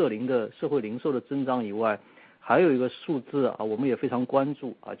社会零售的增长以外，还有一个数字啊，我们也非常关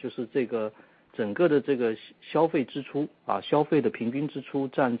注啊，就是这个整个的这个消费支出啊，消费的平均支出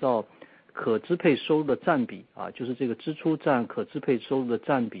占到可支配收入的占比啊，就是这个支出占可支配收入的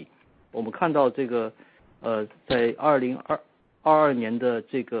占比，我们看到这个在2022年的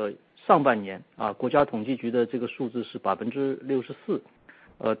这个上半年啊，国家统计局的这个数字是 64%。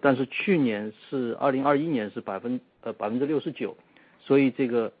但是去年是2021年是69%，所以这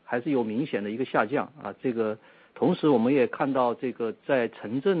个还是有明显的一个下降啊。这个同时我们也看到这个在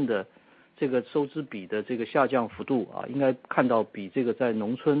城镇的这个收支比的这个下降幅度啊，应该看到比这个在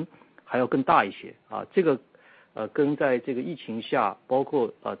农村还要更大一些啊。这个跟在这个疫情下，包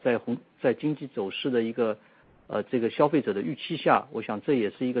括在经济走势的一个这个消费者的预期下，我想这也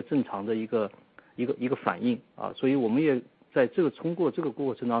是一个正常的一个反应啊。所以我们也在通过这个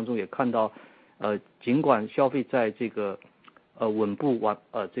过程当中也看到，尽管消费在这个稳步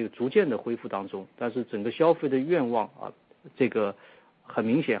这个逐渐的恢复当中，但是整个消费的愿望啊，这个很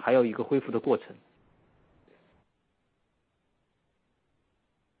明显还有一个恢复的过程。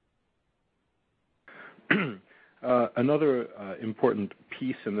Another important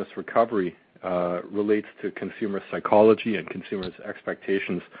piece in this recovery relates to consumer psychology and consumers'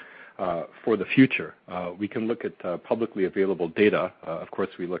 expectations for the future. We can look at publicly available data. Of course,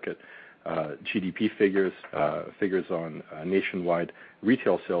 we look at GDP figures on nationwide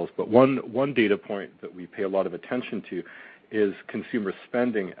retail sales. But one data point that we pay a lot of attention to is consumer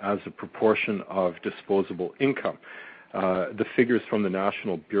spending as a proportion of disposable income. The figures from the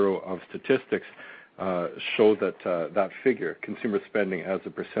National Bureau of Statistics show that that figure, consumer spending as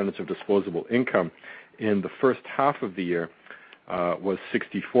a percentage of disposable income, in the first half of the year was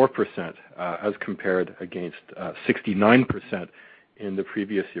 64% as compared against 69% in the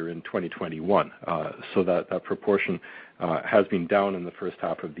previous year in 2021. So that proportion has been down in the first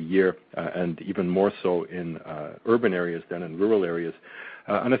half of the year, and even more so in urban areas than in rural areas.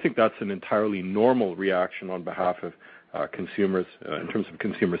 And I think that's an entirely normal reaction on behalf of consumers in terms of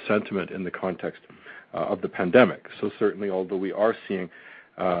consumer sentiment in the context of the pandemic. So certainly, although we are seeing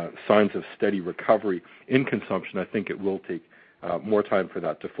signs of steady recovery in consumption, I think it will take more time for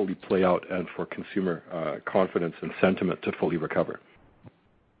that to fully play out and for consumer confidence and sentiment to fully recover.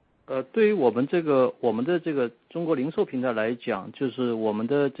 对于我们的这个中国零售平台来讲，就是我们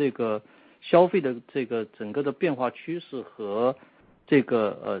的这个消费的这个整个的变化趋势和这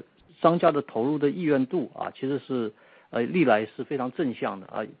个商家的投入的意愿度啊，其实是历来是非常正向的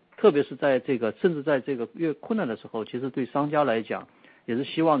啊，特别是在这个甚至在这个越困难的时候，其实对商家来讲也是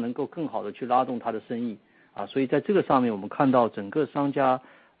希望能够更好的去拉动他的生意啊，所以在这个上面我们看到整个商家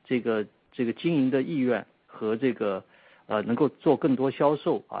这个这个经营的意愿和这个能够做更多销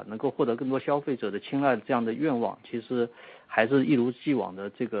售能够获得更多消费者的青睐的这样的愿望，其实还是一如既往的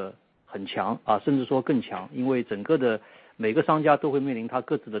这个很强甚至说更强，因为整个的每个商家都会面临他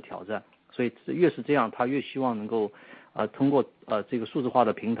各自的挑战，所以越是这样，他越希望能够通过这个数字化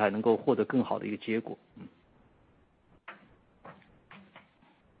的平台能够获得更好的一个结果。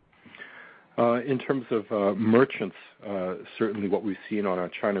In terms of merchants, certainly what we've seen on our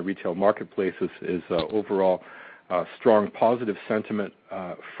China retail marketplaces is overall strong positive sentiment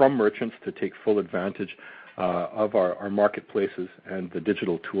from merchants to take full advantage of our marketplaces and the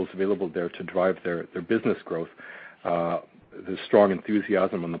digital tools available there to drive their business growth. There's strong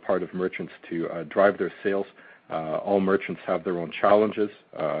enthusiasm on the part of merchants to drive their sales. All merchants have their own challenges,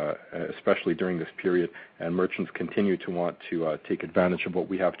 especially during this period, and merchants continue to want to take advantage of what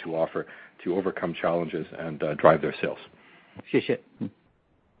we have to offer to overcome challenges and drive their sales. 谢谢。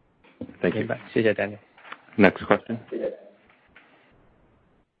Thank you. 谢谢 Daniel. Next question.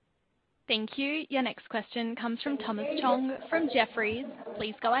 Thank you. Your next question comes from Thomas Chong from Jefferies.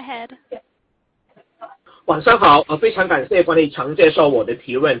 Please go ahead. 晚上好，非常感谢管理层接受我的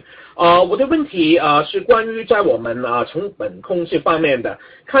提问。我的问题是关于在我们成本控制方面的，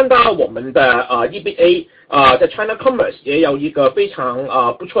看到我们的EBA 在 China Commerce 也有一个非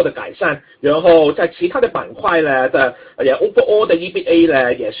常不错的改善，然后在其他的板块呢的overall 的 EBA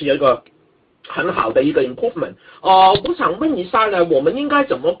呢也是有一个很好的一个 improvement。我想问一下呢，我们应该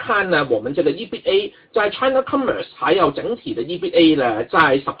怎么看呢？我们这个 EBA 在 China Commerce 还有整体的 EBA 呢，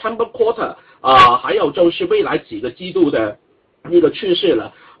在 September quarter 还有就是未来几个季度的一个趋势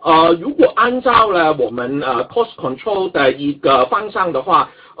了。如果按照呢我们cost control 的一个方向的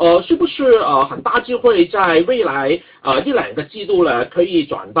话，是不是很大机会在未来一两个季度呢可以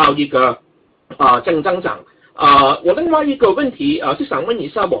转到一个正增长？我另外一个问题是想问一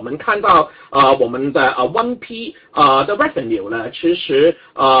下，我们看到我们的1P 的 revenue 呢，其实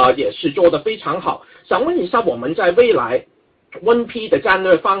也是做得非常好。想问一下，我们在未来 1P 的战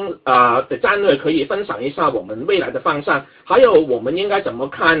略可以分享一下我们未来的方向，还有我们应该怎么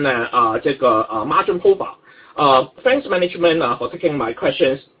看呢？这个margin profile。Thanks management for taking my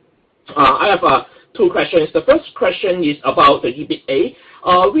questions. I have two questions. The first question is about the EBITA.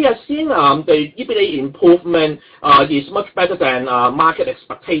 We are seeing the EBITA improvement is much better than market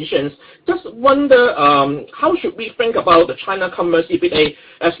expectations. Just wonder how should we think about the China Commerce EBITA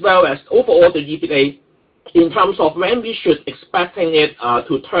as well as overall the EBITA in terms of when we should expecting it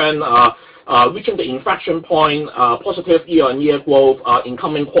to turn reaching the inflection point, positive year-on-year growth in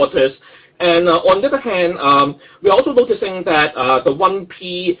coming quarters. And on the other hand, we're also noticing that the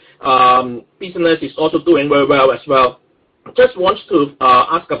 1P business is also doing very well as well. Just want to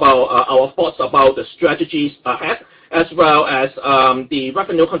ask about our thoughts about the strategies ahead, as well as the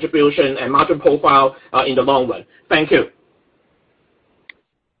revenue contribution and margin profile in the long run. Thank you.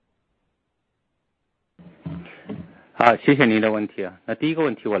 好，谢谢您的问题。那第一个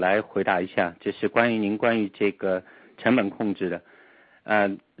问题我来回答一下，就是关于这个成本控制的。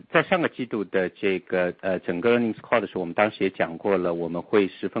在上个季度的这个整个 earnings call 的时候，我们当时也讲过了，我们会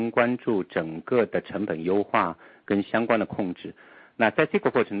十分关注整个的成本优化跟相关的控制。那在这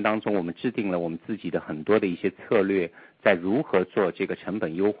个过程当中，我们制定了我们自己的很多的一些策略，在如何做这个成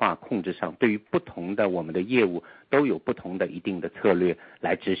本优化控制上，对于不同的我们的业务都有不同的一定的策略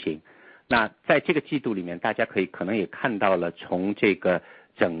来执行。那在这个季度里面，大家可能也看到了，从这个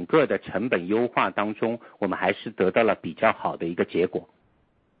整个的成本优化当中，我们还是得到了比较好的一个结果。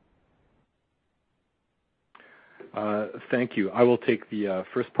Thank you. I will take the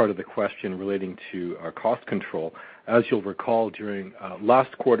first part of the question relating to our cost control. As you'll recall, during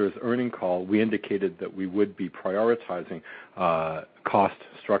last quarter's earnings call, we indicated that we would be prioritizing cost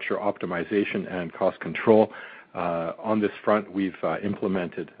structure optimization and cost control. On this front, we've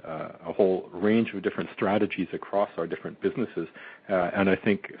implemented a whole range of different strategies across our different businesses, and I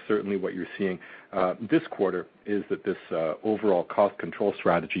think certainly what you're seeing this quarter is that this overall cost control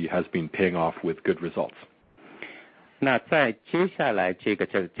strategy has been paying off with good results. 那在接下来这个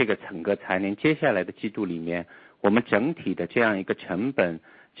整个财年接下来的季度里面，我们整体的这样一个成本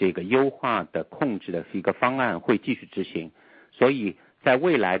这个优化的控制的一个方案会继续执行，所以在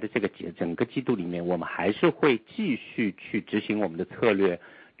未来的这个整个季度里面，我们还是会继续去执行我们的策略，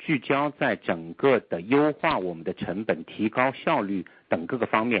聚焦在整个的优化我们的成本、提高效率等各个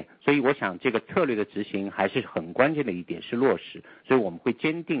方面。所以我想这个策略的执行还是很关键的一点是落实，所以我们会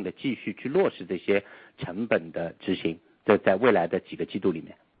坚定的继续去落实这些成本的执行，这在未来的几个季度里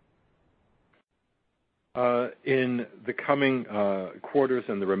面。In the coming quarters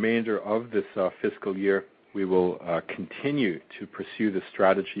and the remainder of this fiscal year, we will continue to pursue the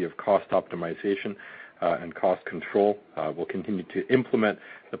strategy of cost optimization and cost control. We'll continue to implement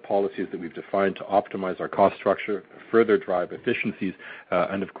the policies that we've defined to optimize our cost structure, further drive efficiencies,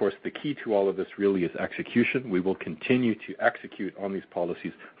 and of course, the key to all of this really is execution. We will continue to execute on these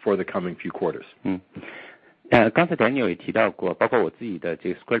policies for the coming few quarters. 刚才 Daniel 也提到过，包括我自己的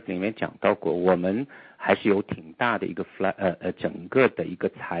这个 script 里面讲到过，我们还是有挺大的一个整个的一个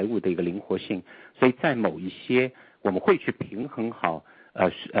财务的一个灵活性，所以在某一些我们会去平衡好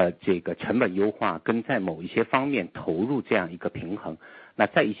这个成本优化跟在某一些方面投入这样一个平衡。那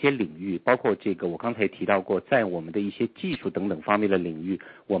在一些领域，包括这个我刚才也提到过，在我们的一些技术等等方面的领域，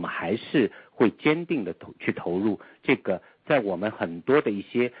我们还是会坚定的去投入这个。在我们很多的一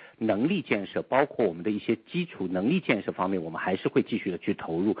些能力建设，包括我们的一些基础能力建设方面，我们还是会继续的去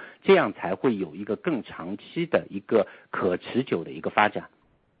投入，这样才会有一个更长期的一个可持久的一个发展。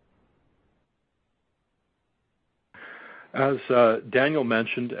As Daniel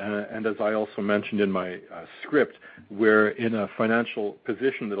mentioned, and as I also mentioned in my script, we're in a financial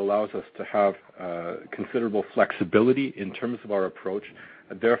position that allows us to have considerable flexibility in terms of our approach.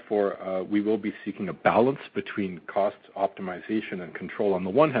 Therefore, we will be seeking a balance between cost optimization and control on the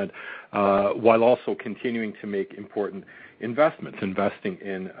one hand, while also continuing to make important investments, investing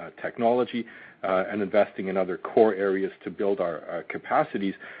in technology and investing in other core areas to build our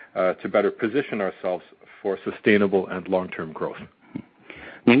capacities to better position ourselves for sustainable and long-term growth.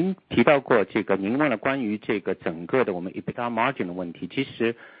 您提到过这个，您问了关于这个整个的我们 EBITDA margin 的问题，其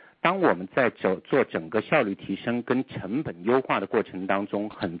实当我们在做整个效率提升跟成本优化的过程当中，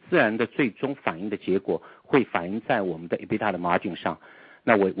很自然的最终反映的结果会反映在我们的 EBITDA 的 margin 上。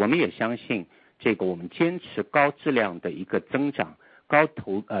那我们也相信这个我们坚持高质量的一个增长，高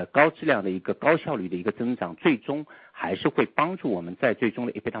质量的一个高效率的一个增长，最终还是会帮助我们在最终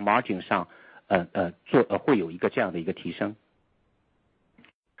的 EBITDA margin 上会有一个这样的一个提升。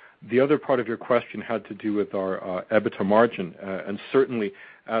The other part of your question had to do with our EBITDA margin, and certainly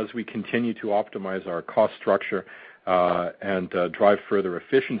as we continue to optimize our cost structure and drive further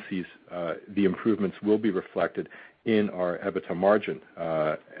efficiencies, the improvements will be reflected in our EBITDA margin.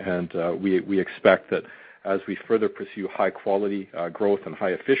 And we expect that as we further pursue high quality growth and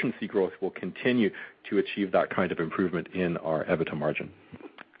high efficiency growth, we'll continue to achieve that kind of improvement in our EBITDA margin.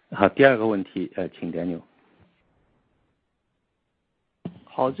 好，第二个问题，请 Daniel。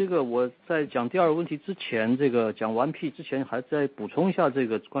好，这个我在讲第二个问题之前，这个讲完 P 之前，还再补充一下这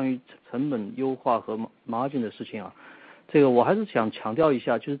个关于成本优化和 margin 的事情啊。这个我还是想强调一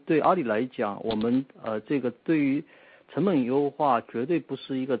下，就是对阿里来讲，我们这个对于成本优化绝对不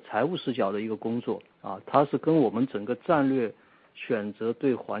是一个财务视角的一个工作啊，它是跟我们整个战略选择、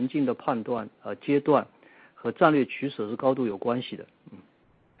对环境的判断阶段和战略取舍是高度有关系的。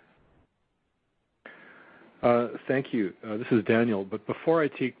Thank you. This is Daniel. But before I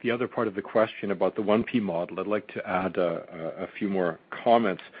take the other part of the question about the 1P model, I'd like to add a few more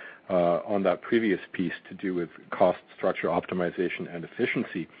comments on that previous piece to do with cost structure optimization and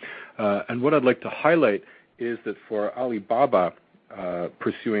efficiency. And what I'd like to highlight is that for Alibaba,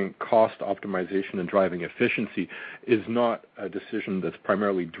 pursuing cost optimization and driving efficiency is not a decision that's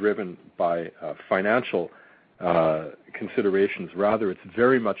primarily driven by financial considerations. Rather, it's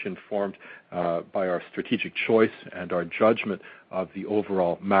very much informed by our strategic choice and our judgment of the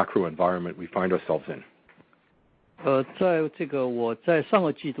overall macro environment we find ourselves in. 在这个我在上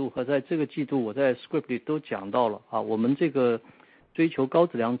个季度和在这个季度我在 script 里都讲到了啊，我们这个追求高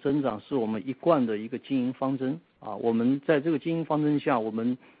质量增长是我们一贯的一个经营方针啊。我们在这个经营方针下，我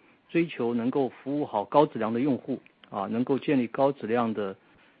们追求能够服务好高质量的用户啊，能够建立高质量的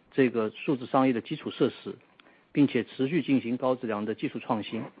这个数字商业的基础设施，并且持续进行高质量的技术创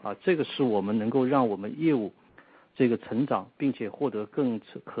新啊，这个是我们能够让我们业务这个成长，并且获得更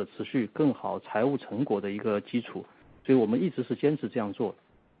可持续、更好财务成果的一个基础，所以我们一直是坚持这样做。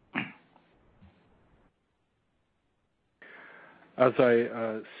As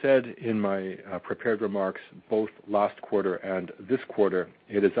I said in my prepared remarks, both last quarter and this quarter,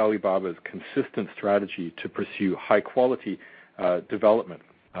 it is Alibaba's consistent strategy to pursue high quality development.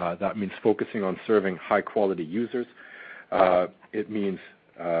 That means focusing on serving high-quality users. It means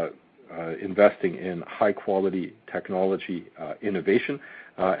investing in high-quality technology innovation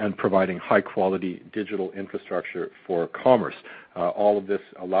and providing high-quality digital infrastructure for commerce. All of this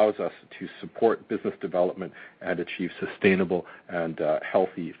allows us to support business development and achieve sustainable and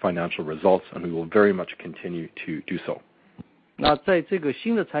healthy financial results, and we will very much continue to do so. 那在这个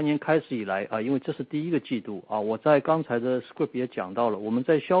新的财年开始以来啊，因为这是第一个季度啊，我在刚才的 script 也讲到了，我们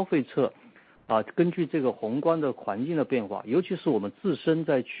在消费侧啊，根据这个宏观的环境的变化，尤其是我们自身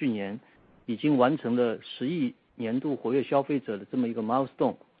在去年已经完成了10亿年度活跃消费者的这么一个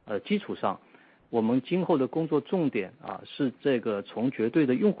milestone 基础上，我们今后的工作重点是这个从绝对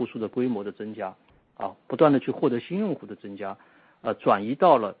的用户数的规模的增加不断的去获得新用户的增加转移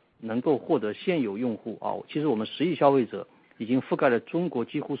到了能够获得现有用户其实我们10亿消费者已经覆盖了中国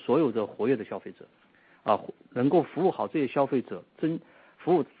几乎所有的活跃的消费者能够服务好这些消费者，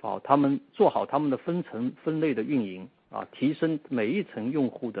服务好他们，做好他们的分层分类的运营提升每一层用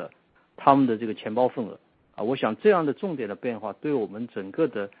户的他们的这个钱包份额我想这样的重点的变化对我们整个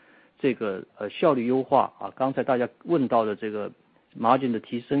的这个效率优化刚才大家问到的这个 margin 的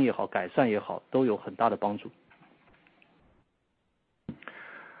提升也好，改善也好，都有很大的帮助。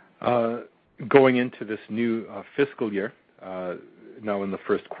Going into this new fiscal year, now in the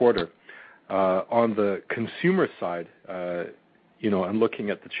first quarter, on the consumer side, and looking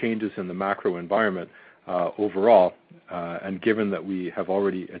at the changes in the macro environment overall, and given that we have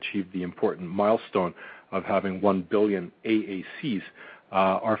already achieved the important milestone of having 1 billion AACs,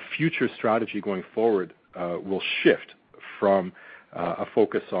 our future strategy going forward will shift from a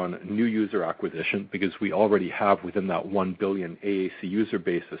focus on new user acquisition, because we already have within that 1 billion AAC user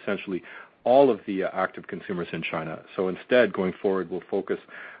base essentially all of the active consumers in China. So instead, going forward, we'll focus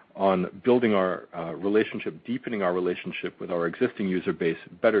on building our relationship, deepening our relationship with our existing user base,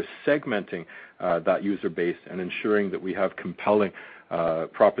 better segmenting that user base, and ensuring that we have compelling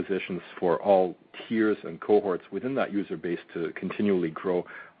propositions for all tiers and cohorts within that user base to continually grow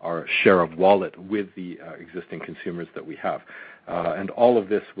our share of wallet with the existing consumers that we have. And all of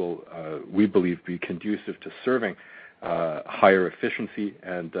this will, we believe, be conducive to serving higher efficiency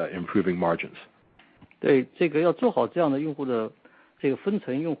and improving margins. 对，这个要做好这样的用户的这个分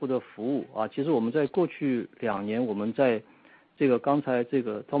层用户的服务其实我们在过去2年，我们在这个刚才这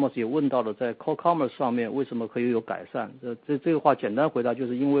个 Thomas 也问到了，在 Core Commerce 上面为什么可以有改善？这个话简单回答，就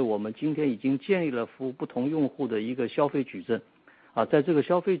是因为我们今天已经建立了服务不同用户的一个消费矩阵在这个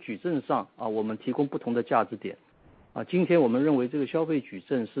消费矩阵上我们提供不同的价值点今天我们认为这个消费矩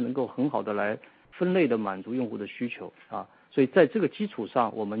阵是能够很好的来分类的满足用户的需求所以在这个基础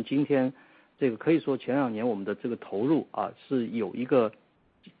上，我们今天这个可以说前2年我们的这个投入是有一个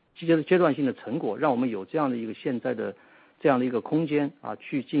阶段性的成果，让我们有这样的一个现在的这样的一个空间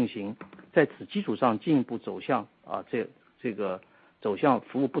去进行在此基础上进一步走向这个走向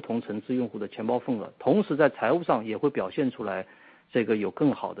服务不同层次用户的钱包份额，同时在财务上也会表现出来这个有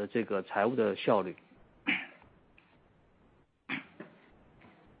更好的这个财务的效率。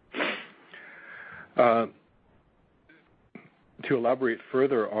To elaborate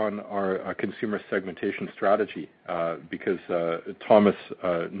further on our consumer segmentation strategy, because Thomas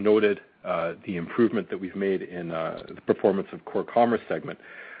noted the improvement that we've made in the performance of Core Commerce segment,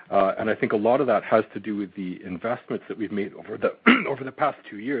 and I think a lot of that has to do with the investments that we've made over the past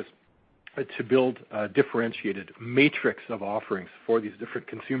 2 years to build a differentiated matrix of offerings for these different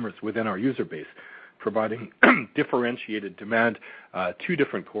consumers within our user base, providing differentiated demand to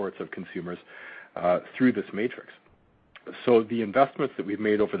different cohorts of consumers through this matrix. So the investments that we've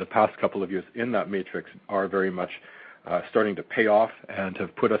made over the past couple of years in that matrix are very much starting to pay off and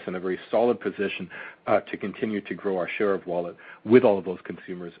have put us in a very solid position to continue to grow our share of wallet with all of those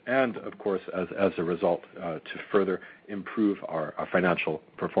consumers, and of course as a result to further improve our financial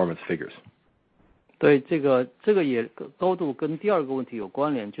performance figures. 对，这个也高度跟第二个问题有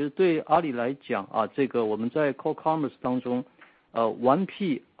关联，就是对阿里来讲这个我们在 Core Commerce 当中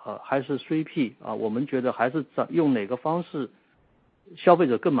1P还是 3P 我们觉得还是用哪个方式消费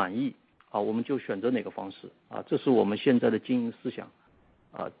者更满意我们就选择哪个方式这是我们现在的经营思想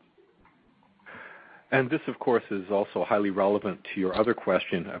And this, of course, is also highly relevant to your other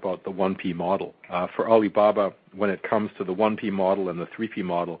question about the 1P model. For Alibaba, when it comes to the 1P model and the 3P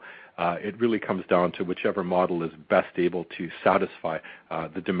model, it really comes down to whichever model is best able to satisfy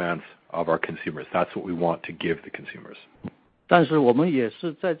the demands of our consumers. That's what we want to give the consumers. 但是我们也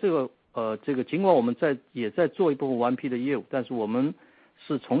是在这个尽管我们也在做一部分 1P 的业务，但是我们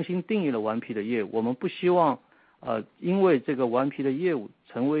是重新定义了 1P 的业务，我们不希望因为这个 1P 的业务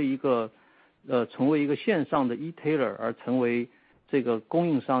成为一个线上的 e-tailer 而成为这个供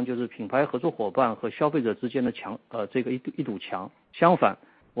应商，就是品牌合作伙伴和消费者之间的这个一堵墙。相反，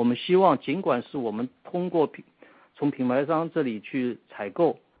我们希望尽管是我们通过从品牌商这里去采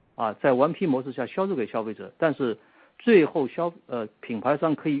购在 1P 模式下销售给消费者，但是最后品牌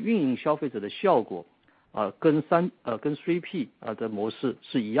商可以运营消费者的效果跟 3P 的模式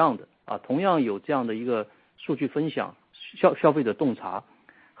是一样的同样有这样的一个数据分享，消费者洞察，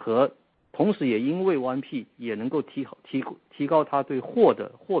和同时也因为 1P 也能够提高它对货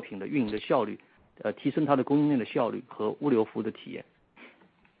品的运营的效率，提升它的供应链的效率和物流服务的体验。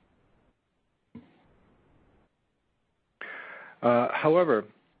However,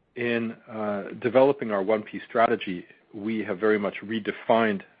 in developing our 1P strategy, we have very much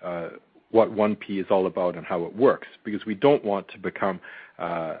redefined what 1P is all about and how it works, because we don't want to become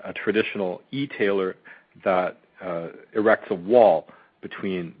a traditional e-tailer that erects a wall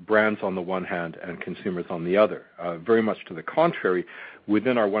between brands on the one hand and consumers on the other. Very much to the contrary,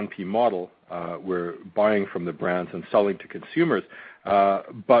 within our 1P model, we're buying from the brands and selling to consumers,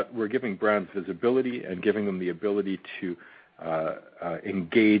 but we're giving brands visibility and giving them the ability to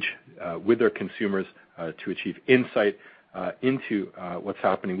engage with their consumers to achieve insight into what's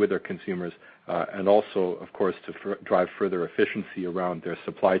happening with their consumers, and also, of course, to drive further efficiency around their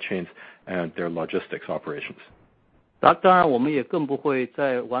supply chains and their logistics operations. 当然我们也更不会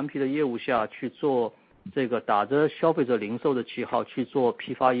在 1P 的业务下去做这个打着消费者零售的旗号去做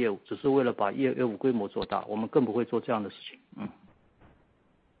批发业务，只是为了把业务规模做大，我们更不会做这样的事情。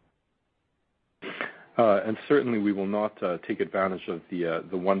And certainly we will not take advantage of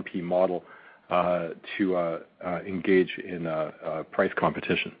the 1P model to engage in price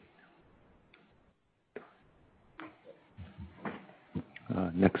competition.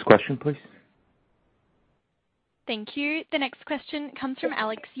 Next question, please. Thank you. The next question comes from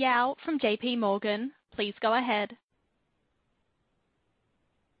Alex Yao from JP Morgan. Please go ahead.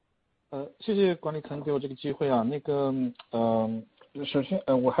 谢谢管理层给我这个机会啊。首先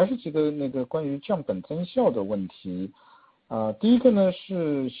我还是几个关于降本增效的问题。第一个呢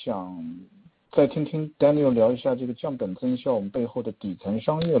是想再听听 Daniel 聊一下这个降本增效我们背后的底层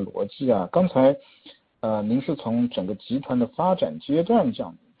商业逻辑啊。刚才您是从整个集团的发展阶段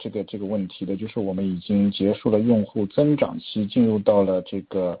讲这个问题的，就是我们已经结束了用户增长期，进入到了这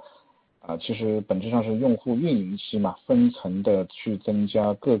个其实本质上是用户运营期嘛，分层的去增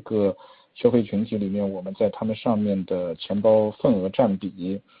加各个消费群体里面我们在他们上面的钱包份额占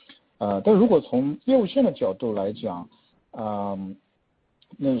比。但如果从业务线的角度来讲，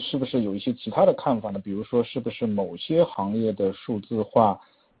那是不是有一些其他的看法呢？比如说是不是某些行业的数字化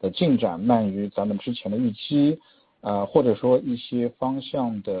的进展慢于咱们之前的预期，或者说一些方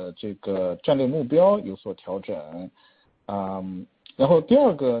向的这个战略目标有所调整。然后第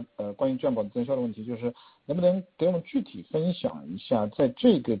二个关于降本增效的问题就是能不能给我们具体分享一下在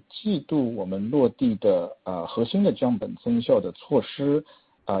这个季度我们落地的核心的降本增效的措施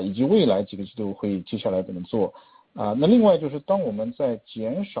以及未来几个季度会接下来怎么做。那另外就是当我们在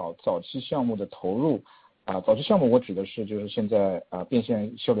减少早期项目的投入早期项目我指的是就是现在变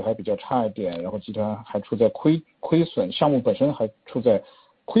现效率还比较差一点，然后集团还处在亏损，项目本身还处在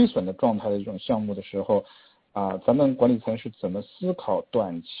亏损的状态的这种项目的时候咱们管理层是怎么思考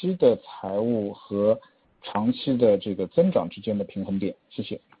短期的财务和长期的这个增长之间的平衡点？谢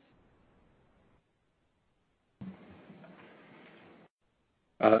谢。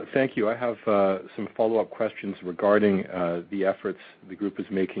Thank you. I have some follow-up questions regarding the efforts the group is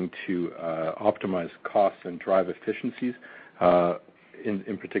making to optimize costs and drive efficiencies,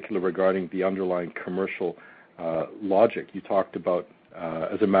 in particular regarding the underlying commercial logic. You talked about,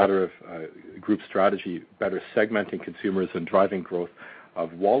 as a matter of group strategy, better segmenting consumers and driving growth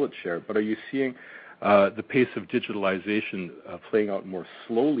of wallet share. But are you seeing the pace of digitalization playing out more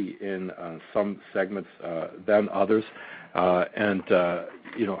slowly in some segments than others? And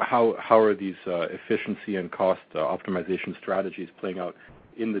how are these efficiency and cost optimization strategies playing out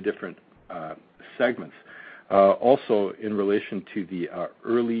in the different segments? Also, in relation to the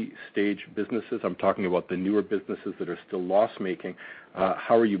early stage businesses, I'm talking about the newer businesses that are still loss-making.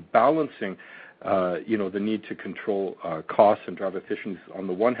 How are you balancing, the need to control costs and drive efficiencies on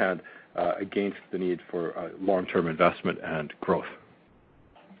the one hand against the need for long-term investment and growth?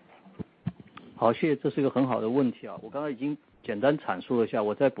 好，谢谢，这是一个很好的问题啊。我刚才已经简单阐述了一下，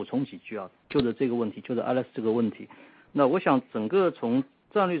我再补充几句啊，就着这个问题，就着 Alex 这个问题。那我想整个从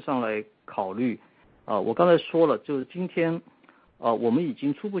战略上来考虑我刚才说了，就是今天我们已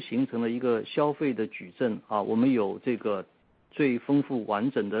经初步形成了一个消费的矩阵我们有这个最丰富完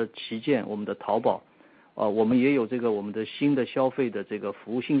整的旗舰，我们的淘宝我们也有这个我们的新的消费的这个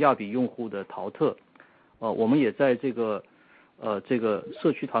服务性价比用户的淘特我们也在这个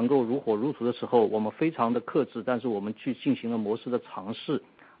社区团购如火如荼的时候，我们非常的克制，但是我们去进行了模式的尝试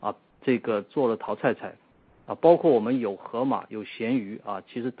这个做了淘菜菜包括我们有盒马有闲鱼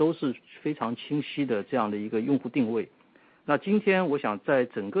其实都是非常清晰的这样的一个用户定位。那今天我想在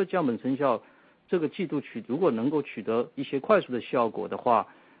整个降本增效这个季度如果能够取得一些快速的效果的话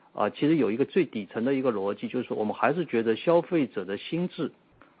其实有一个最底层的一个逻辑，就是我们还是觉得消费者的心智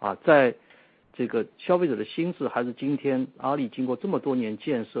在这个消费者的心智还是今天阿里经过这么多年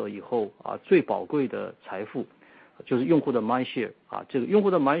建设以后最宝贵的财富，就是用户的 mind share 这个用户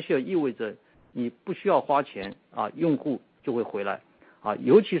的 mind share 意味着你不需要花钱用户就会回来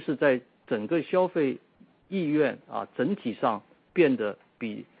尤其是在整个消费意愿整体上变得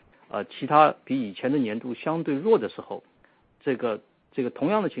比以前的年度相对弱的时候，这个同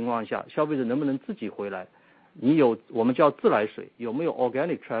样的情况下，消费者能不能自己回来？我们叫自来水，有没有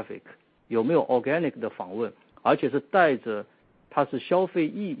organic traffic， 有没有 organic 的访问，而且是带着它是消费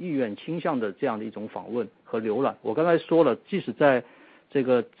意愿倾向的这样的一种访问和浏览。我刚才说了，即使在这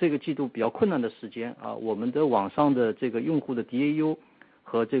个季度比较困难的时间我们的网上的这个用户的 DAU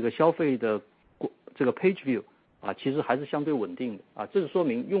和这个消费的这个 page view其实还是相对稳定的这是说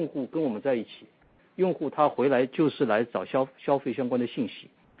明用户跟我们在一起，用户他回来就是来找消费相关的信息，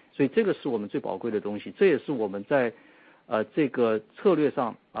所以这个是我们最宝贵的东西。这也是我们在这个策略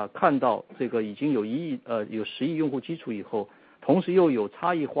上看到这个已经有10亿用户基础以后，同时又有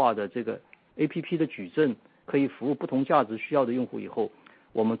差异化的这个 APP 的矩阵，可以服务不同价值需要的用户以后，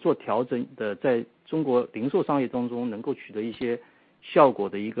我们做调整的，在中国零售商业当中能够取得一些效果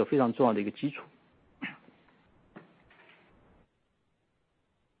的一个非常重要的一个基础。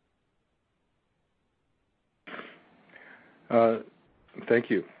Thank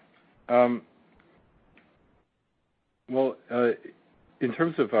you. Well, in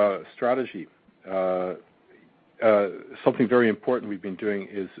terms of strategy, something very important we've been doing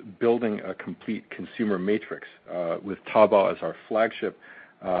is building a complete consumer matrix with Taobao as our flagship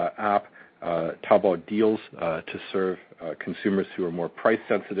app, Taobao Deals to serve consumers who are more price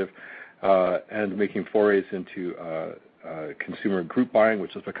sensitive, and making forays into consumer group buying,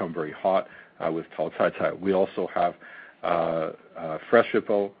 which has become very hot with Taocaicai. We also have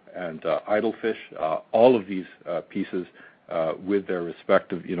Freshippo and Idle Fish, all of these pieces with their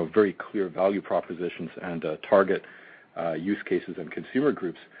respective, very clear value propositions and target use cases and consumer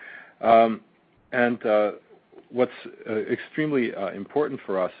groups. And what's extremely important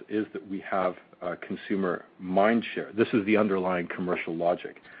for us is that we have consumer mind share. This is the underlying commercial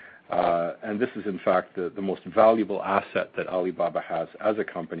logic. And this is in fact the most valuable asset that Alibaba has as a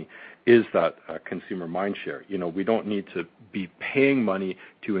company, is that consumer mind share. We don't need to be paying money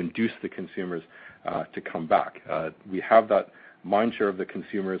to induce the consumers to come back. We have that mind share of the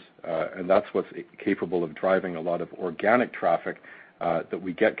consumers, and that's what's capable of driving a lot of organic traffic that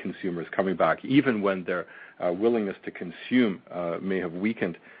we get consumers coming back, even when their willingness to consume may have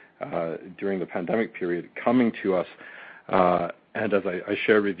weakened during the pandemic period, coming to us. And as I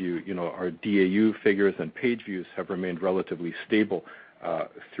shared with you, our DAU figures and page views have remained relatively stable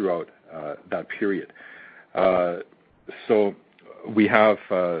throughout that period. So we have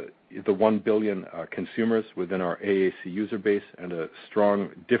the 1 billion consumers within our AAC user base and a strong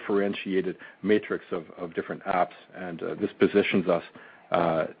differentiated matrix of different apps, and this positions us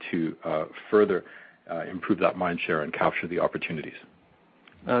to further improve that mind share and capture the opportunities.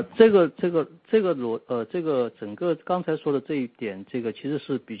 这个整个刚才说的这一点，这个其实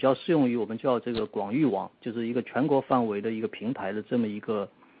是比较适用于我们叫这个广域网，就是一个全国范围的一个平台的这么一个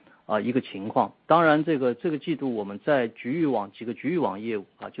情况。当然这个季度我们在几个局域网业务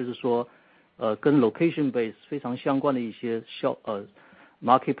就是说跟 location base 非常相关的一些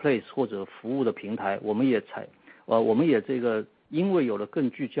marketplace 或者服务的平台，我们也这个因为有了更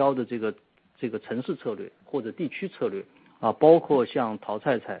聚焦的这个城市策略或者地区策略包括像淘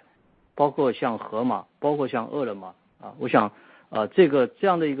菜菜，包括像盒马，包括像饿了么我想这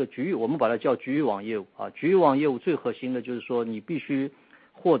样的一个局域，我们把它叫局域网业务局域网业务最核心的就是说，你必须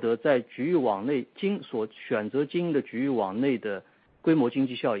获得在局域网内所选择经营的局域网内的规模经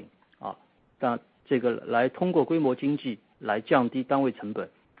济效应但这个来通过规模经济来降低单位成本。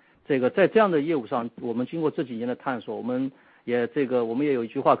这个在这样的业务上，我们经过这几年的探索，我们也有一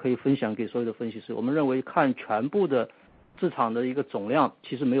句话可以分享给所有的分析师，我们认为看全部的市场的一个总量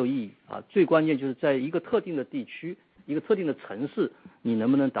其实没有意义最关键就是在一个特定的地区，一个特定的城市，你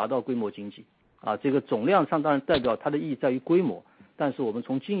能不能达到规模经济这个总量上当然代表它的意义在于规模，但是我们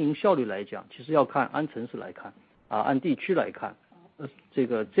从经营效率来讲，其实要看按城市来看按地区来看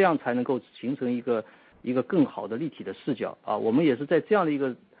这样才能够形成一个更好的立体的视角我们也是在这样的一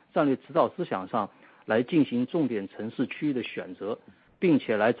个战略指导思想上来进行重点城市区域的选择，并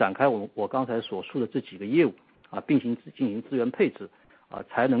且来展开我刚才所述的这几个业务并进行资源配置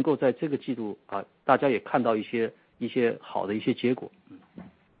才能够在这个季度大家也看到一些好的一些结果。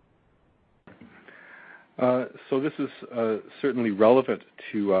So this is certainly relevant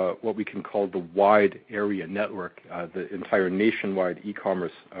to what we can call the wide area network, the entire nationwide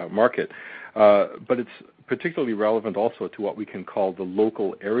e-commerce market. But it's particularly relevant also to what we can call the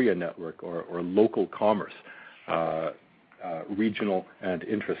local area network or local commerce, regional and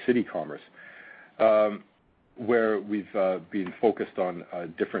intra-city commerce, where we've been focused on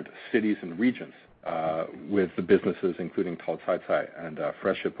different cities and regions. with the businesses including Taocaicai and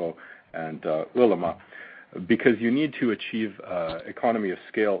Freshippo and Ele.me, because you need to achieve economy of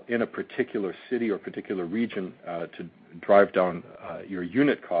scale in a particular city or particular region to drive down your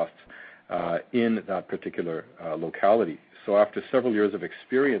unit costs in that particular locality. So after several years of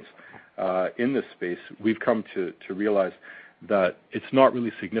experience in this space, we've come to realize that it's not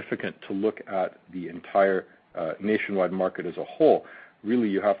really significant to look at the entire nationwide market as a whole. Really,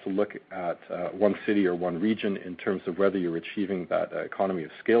 you have to look at one city or one region in terms of whether you're achieving that economy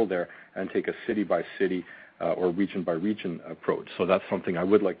of scale there, and take a city-by-city or region-by-region approach. So that's something I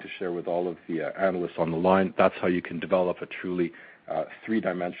would like to share with all of the analysts on the line. That's how you can develop a truly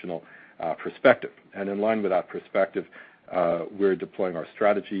three-dimensional perspective. And in line with that perspective, we're deploying our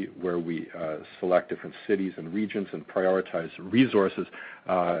strategy where we select different cities and regions and prioritize resources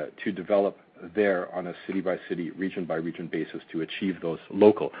to develop there on a city-by-city, region-by-region basis to achieve those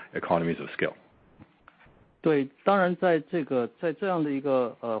local economies of scale. 对，当然在这样的一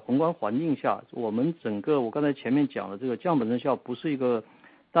个宏观环境下，我们整个我刚才前面讲的这个降本增效不是一个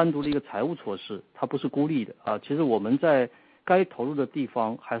单独的一个财务措施，它不是孤立的啊。其实我们在该投入的地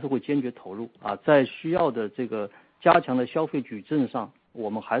方还是会坚决投入啊，在需要的这个加强的消费矩阵上，我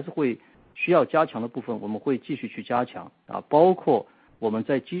们还是会需要加强的部分，我们会继续去加强啊，包括我们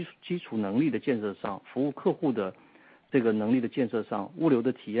在基础能力的建设上，服务客户的这个能力的建设上，物流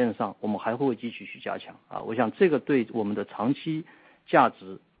的体验上，我们还会继续去加强啊。我想这个对我们的长期价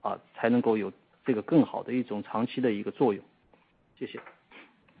值啊，才能够有这个更好的一种长期的一个作用。谢谢。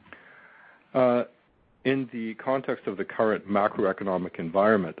In the context of the current macroeconomic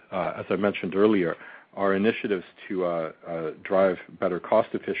environment, as I mentioned earlier, our initiatives to drive better cost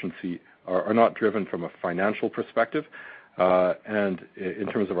efficiency are not driven from a financial perspective. And in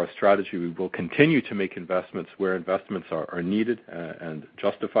terms of our strategy, we will continue to make investments where investments are needed and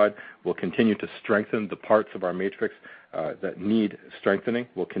justified. We'll continue to strengthen the parts of our matrix that need strengthening.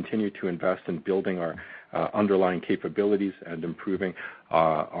 We'll continue to invest in building our underlying capabilities and improving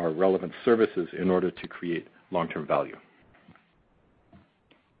our relevant services in order to create long-term value.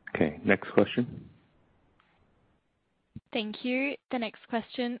 Okay, next question. Thank you. The next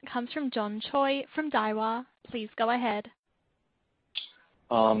question comes from John Choi from Daiwa. Please go ahead.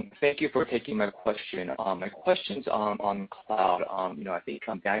 Thank you for taking my question. My question's on cloud. I think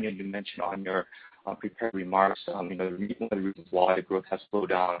Daniel, you mentioned on your prepared remarks, one of the reasons why the growth has slowed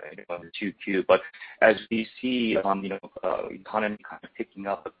down in the 2Q. But as we see, economy kind of picking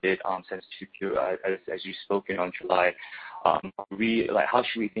up a bit since 2Q, as you spoken on July. How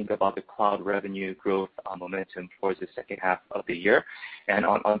should we think about the cloud revenue growth momentum towards the second half of the year? And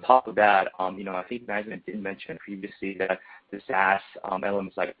on top of that, I think management did mention previously that the SaaS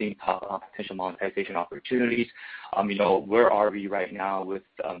elements like ThinkTalk potential monetization opportunities. Where are we right now with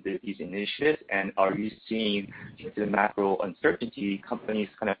these initiatives? And are you seeing, due to the macro uncertainty, companies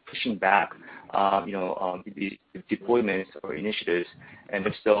kind of pushing back, these deployments or initiatives? And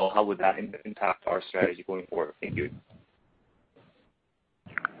if so, how would that impact our strategy going forward? Thank you.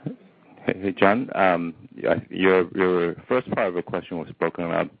 Hey John, your first part of the question was broken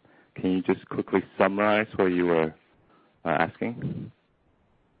up. Can you just quickly summarize what you were asking?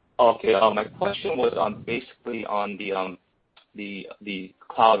 Okay, my question was basically on the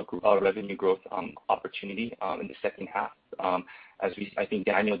cloud revenue growth opportunity in the second half. I think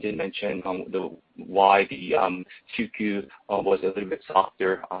Daniel did mention why the 2Q was a little bit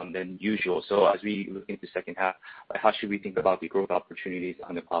softer than usual. So as we look into the second half, how should we think about the growth opportunities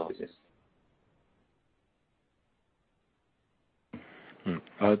on the cloud business?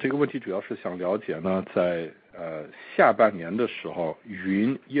 这个问题主要是想了解呢，在下半年的时候，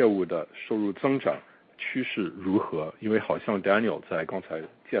云业务的收入增长趋势如何？因为好像 Daniel 在刚才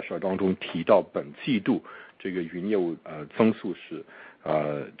介绍当中提到，本季度这个云业务增速是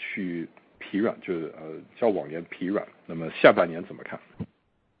去疲软，就是较往年疲软。那么下半年怎么看？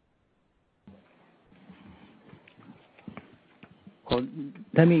 Well,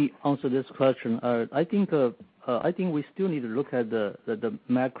 let me answer this question. I think we still need to look at the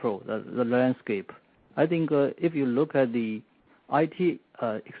macro, the landscape. I think if you look at the IT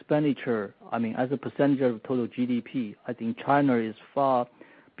expenditure, I mean, as a percentage of total GDP, I think China is far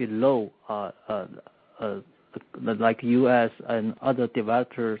below like US and other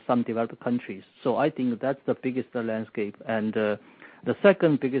some developed countries. So I think that's the biggest landscape. And the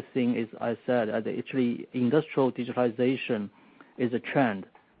second biggest thing is, I said, actually industrial digitalization is a trend,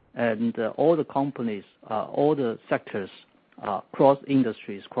 and all the companies, all the sectors, cross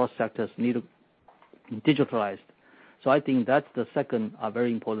industries, cross sectors need to digitalize. So I think that's the second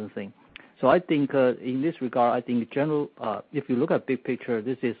very important thing. So I think in this regard, I think general, if you look at big picture,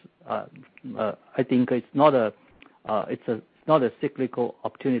 this is I think it's not a cyclical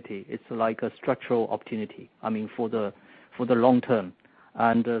opportunity. It's like a structural opportunity. I mean for the long term,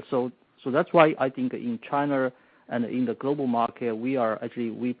 and so that's why I think in China and in the global market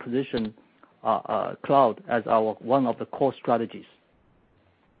we position cloud as our one of the core strategies.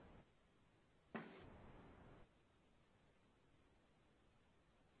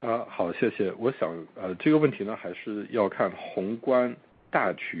 好，谢谢。我想这个问题呢还是要看宏观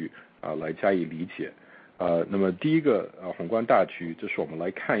大局来加以理解。那么第一个宏观大局就是我们来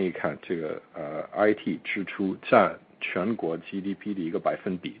看一看这个IT 支出占全国 GDP 的一个百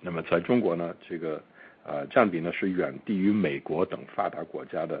分比。那么在中国呢，这个占比呢是远低于美国等发达国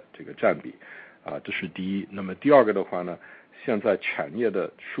家的这个占比这是第一。那么第二个的话呢，现在产业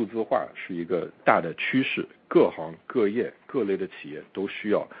的数字化是一个大的趋势，各行各业各类的企业都需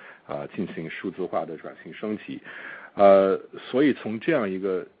要进行数字化的转型升级。所以从这样一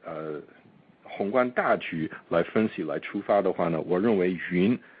个宏观大局来分析来出发的话呢，我认为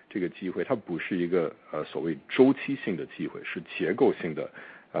云这个机会它不是一个所谓周期性的机会，是结构性的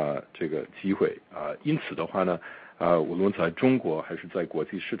这个机会因此的话呢无论在中国还是在国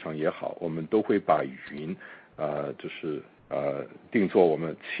际市场也好，我们都会把云就是定做我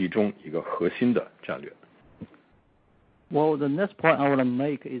们其中一个核心的战略。Well, the next point I want to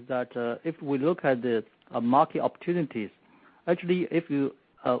make is that if we look at the market opportunities, actually if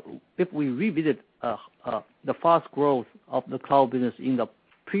we revisit the fast growth of the cloud business in the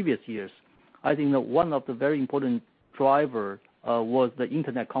previous years, I think that one of the very important driver was the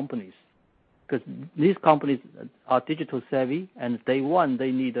internet companies, because these companies are digital savvy, and day one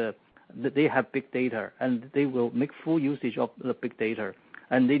they have big data, and they will make full usage of the big data,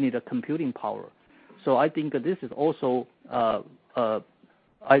 and they need a computing power. So I think this is also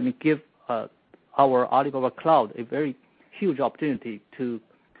I give our Alibaba Cloud a very huge opportunity to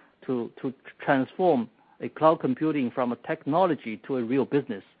transform a cloud computing from a technology to a real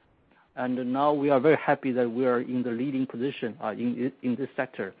business. And now we are very happy that we are in the leading position in this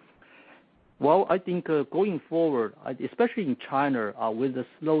sector. Well, I think going forward, especially in China, with the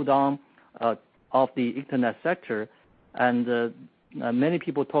slowdown of the internet sector, and many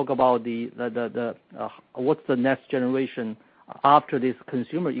people talk about what's the next generation after this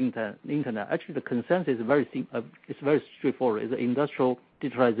consumer internet. Actually, the consensus is very straightforward. It's industrial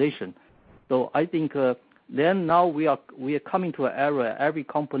digitalization. So I think then now we are coming to an era every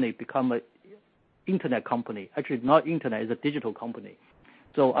company become an internet company. Actually, not internet, it's a digital company.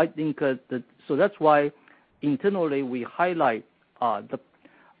 So I think so that's why internally we highlight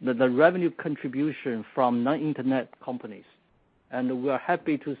the revenue contribution from non-internet companies, and we are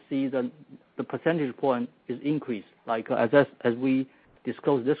happy to see the percentage point is increased. Like as we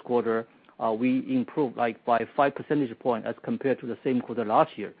disclosed this quarter, we improved like by 5 percentage point as compared to the same quarter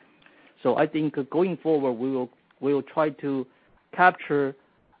last year. So I think going forward we will try to capture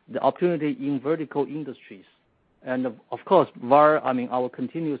the opportunity in vertical industries, and of course via our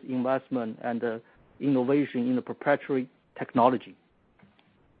continuous investment and innovation in the proprietary technology.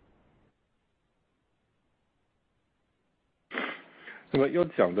 那么要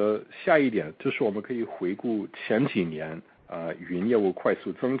讲的下一点就是我们可以回顾前几年云业务快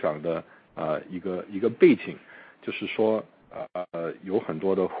速增长的一个背景，就是说有很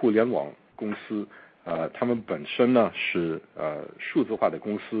多的互联网公司他们本身呢是数字化的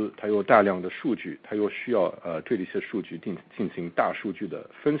公司，它有大量的数据，它又需要对这些数据进行大数据的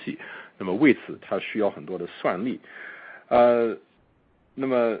分析，那么为此它需要很多的算力那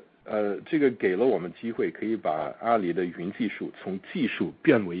么这个给了我们机会，可以把阿里的云技术从技术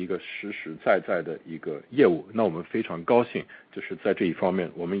变为一个实实在在的一个业务。那我们非常高兴，就是在这一方面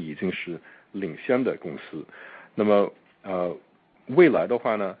我们已经是领先的公司。那么未来的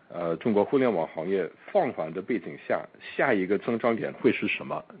话呢中国互联网行业放缓的背景下，下一个增长点会是什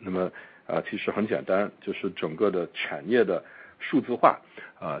么？那么其实很简单，就是整个的产业的数字化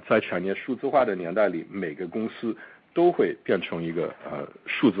在产业数字化的年代里，每个公司都会变成一个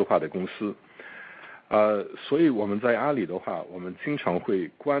数字化的公司所以我们在阿里的话，我们经常会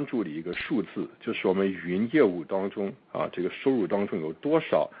关注的一个数字，就是我们云业务当中这个收入当中有多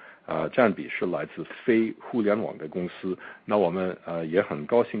少占比是来自非互联网的公司。那我们也很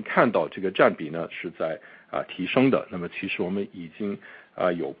高兴看到这个占比呢是在提升的。那么其实我们已经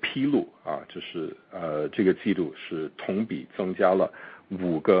有披露就是这个季度是同比增加了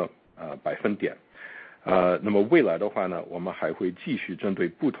5个百分点那么未来的话呢，我们还会继续针对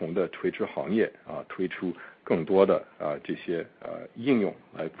不同的垂直行业推出更多的这些应用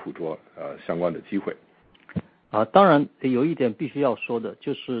来捕捉相关的机会。当然有一点必须要说的，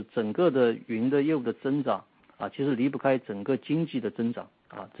就是整个的云的业务的增长其实离不开整个经济的增长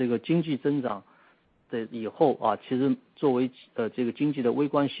这个经济增长的以后其实作为这个经济的微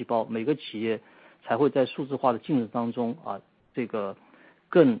观细胞，每个企业才会在数字化的竞争当中这个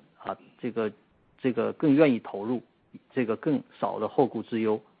更更愿意投入，这个更少的后顾之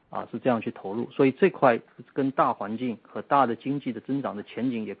忧是这样去投入，所以这块跟大环境和大的经济的增长的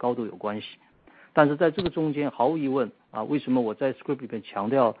前景也高度有关系。但是在这个中间毫无疑问为什么我在 script 里面强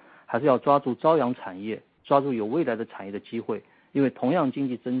调还是要抓住朝阳产业，抓住有未来的产业的机会，因为同样经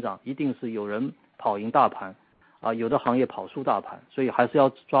济增长一定是有人跑赢大盘有的行业跑输大盘，所以还是要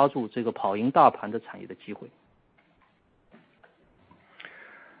抓住这个跑赢大盘的产业的机会。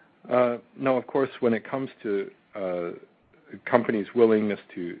Now, of course, when it comes to companies' willingness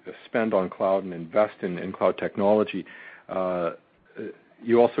to spend on cloud and invest in cloud technology,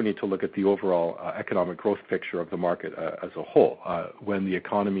 you also need to look at the overall economic growth picture of the market as a whole. When the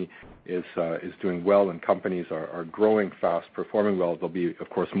economy is doing well and companies are growing fast, performing well, they'll be, of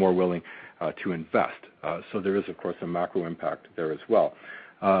course, more willing to invest. So there is, of course, a macro impact there as well.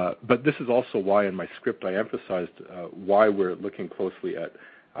 But this is also why in my script I emphasized why we're looking closely at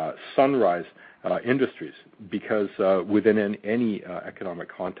sunrise industries, because within any economic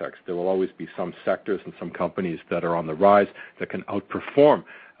context there will always be some sectors and some companies that are on the rise that can outperform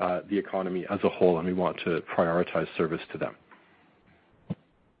the economy as a whole, and we want to prioritize service to them.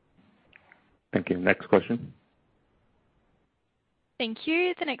 Thank you. Next question. Thank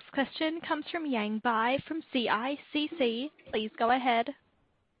you. The next question comes from Yang Bai from CICC. Please go ahead.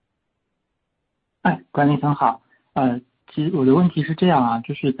 管理层好，其实我的问题是这样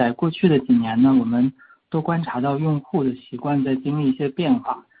就是在过去的几年呢，我们都观察到用户的习惯在经历一些变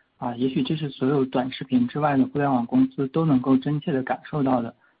化也许这是所有短视频之外的互联网公司都能够真切的感受到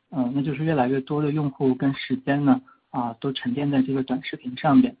的，那就是越来越多的用户跟时间呢都沉淀在这个短视频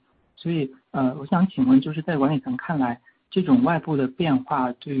上面。所以我想请问，就是在管理层看来，这种外部的变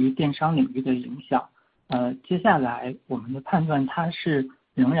化对于电商领域的影响，接下来我们的判断它是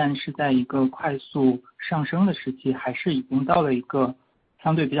仍然是在一个快速上升的时期，还是已经到了一个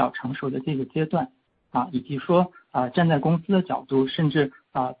相对比较成熟的这个阶段以及说站在公司的角度，甚至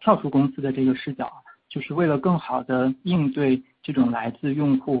跳出公司的这个视角就是为了更好的应对这种来自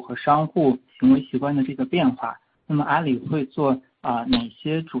用户和商户行为习惯的这个变化，那么阿里会做哪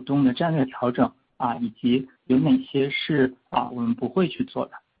些主动的战略调整以及有哪些是我们不会去做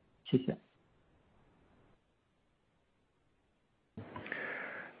的？谢谢。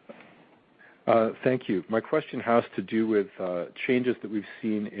Thank you. My question has to do with changes that we've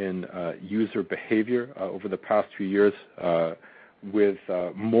seen in user behavior over the past few years with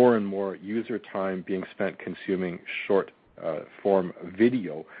more and more user time being spent consuming short form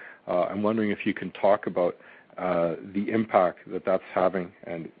video. I'm wondering if you can talk about the impact that that's having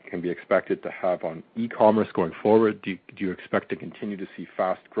and can be expected to have on e-commerce going forward. Do you expect to continue to see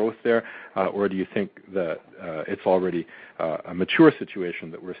fast growth there, or do you think that it's already a mature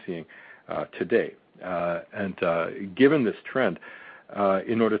situation that we're seeing today? And given this trend,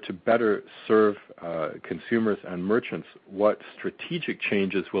 in order to better serve consumers and merchants, what strategic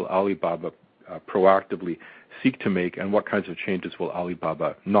changes will Alibaba proactively seek to make, and what kinds of changes will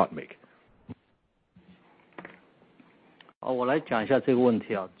Alibaba not make? 我来讲一下这个问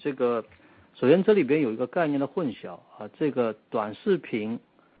题这个首先这里边有一个概念的混淆这个短视频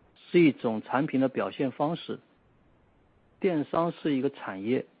是一种产品的表现方式，电商是一个产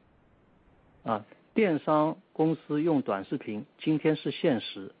业电商公司用短视频今天是现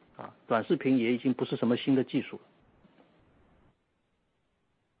实短视频也已经不是什么新的技术了。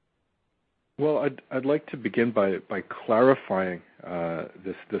Well, I'd like to begin by clarifying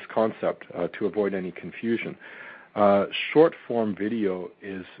this concept to avoid any confusion. Short form video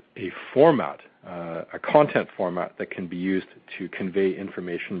is a format, a content format that can be used to convey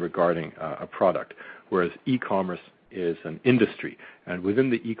information regarding a product, whereas e-commerce is an industry. And within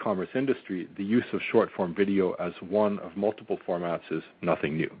the e-commerce industry, the use of short form video as one of multiple formats is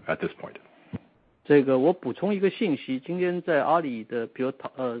nothing new at this point. 这个我补充一个信息，今天在阿里的比如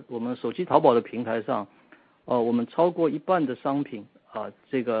我们手机淘宝的平台上我们超过一半的商品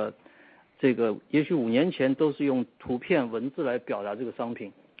这个也许5年前都是用图片文字来表达这个商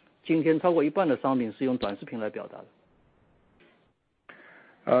品，今天超过一半的商品是用短视频来表达的。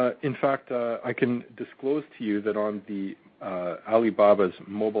In fact, I can disclose to you that on the Alibaba's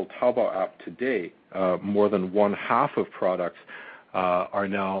mobile Taobao app today, more than one half of products are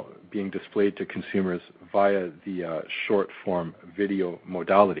now being displayed to consumers via the short form video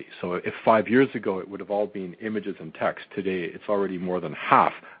modality. So if 5 years ago it would have all been images and text, today it's already more than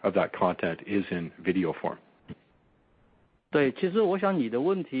half of that content is in video form. 对，其实我想你的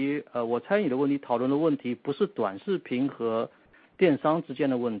问题，我猜你的问题讨论的问题不是短视频和电商之间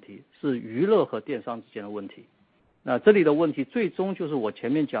的问题，是娱乐和电商之间的问题。那这里的问题最终就是我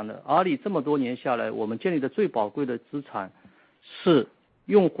前面讲的，阿里这么多年下来，我们建立的最宝贵的资产是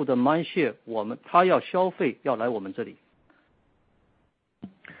用户的 mind share， 他要消费要来我们这里。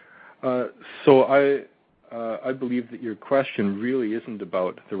So I believe that your question really isn't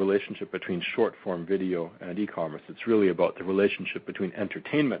about the relationship between short-form video and e-commerce. It's really about the relationship between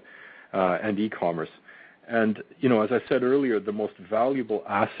entertainment and e-commerce. And, as I said earlier, the most valuable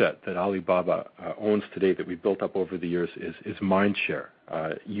asset that Alibaba owns today that we've built up over the years is mind share.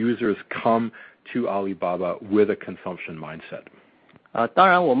 Users come to Alibaba with a consumption mindset. 当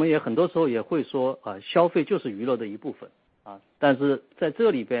然我们也很多时候也会说消费就是娱乐的一部分但是在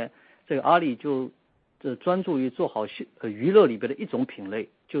这里边这个阿里就专注于做好娱乐里边的一种品类，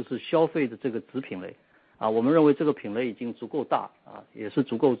就是消费的这个子品类我们认为这个品类已经足够大也是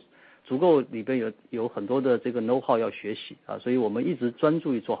足够里边有很多的这个 know how 要学习所以我们一直专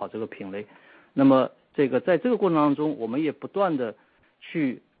注于做好这个品类。那么这个在这个过程当中，我们也不断的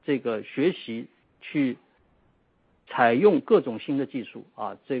去这个学习，去采用各种新的技术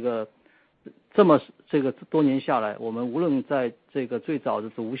这个多年下来，我们无论在这个最早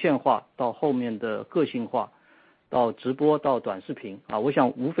的无线化到后面的个性化，到直播到短视频我想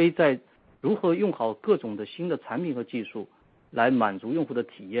无非在如何用好各种的新的产品和技术来满足用户的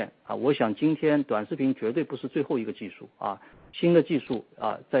体验我想今天短视频绝对不是最后一个技术新的技术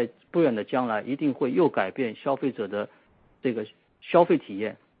在不远的将来一定会又改变消费者的这个消费体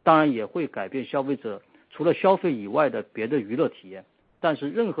验，当然也会改变消费者除了消费以外的别的娱乐体验。但是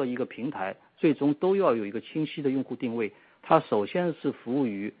任何一个平台最终都要有一个清晰的用户定位，它首先是服务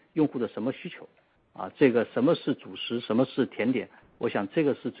于用户的什么需求这个什么是主食，什么是甜点，我想这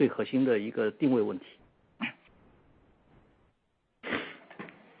个是最核心的一个定位问题。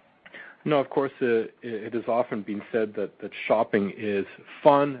No, of course, it has often been said that shopping is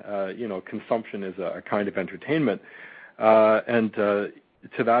fun. Consumption is a kind of entertainment, and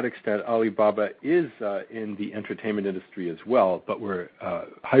to that extent, Alibaba is in the entertainment industry as well. But we're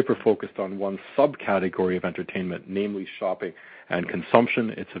hyper focused on one subcategory of entertainment, namely shopping and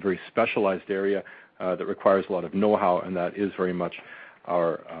consumption. It's a very specialized area that requires a lot of know-how, and that is very much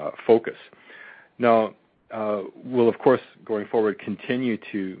our focus. Now, we'll of course going forward continue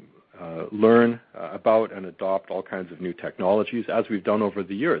to learn about and adopt all kinds of new technologies as we've done over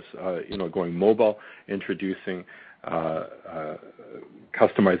the years, going mobile, introducing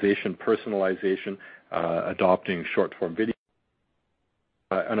customization, personalization, adopting short-form video.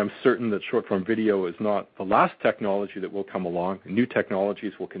 And I'm certain that short-form video is not the last technology that will come along. New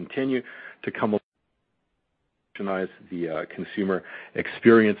technologies will continue to come along to revolutionize the consumer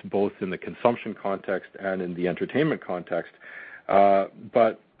experience, both in the consumption context and in the entertainment context.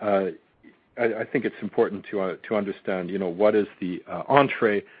 But I think it's important to understand, what is the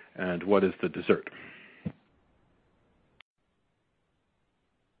entree and what is the dessert.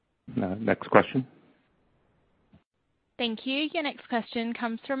 Next question. Thank you. Your next question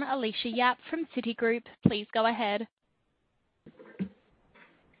comes from Alicia Yap from Citigroup. Please go ahead.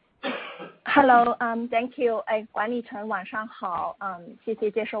 Hello, thank you. 管理层晚上好，谢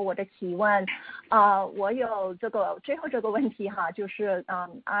谢接受我的提问。我有最后这个问题就是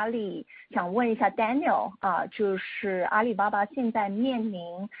阿里想问一下 Daniel 就是阿里巴巴现在面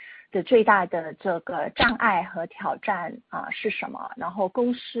临的最大的这个障碍和挑战是什么？然后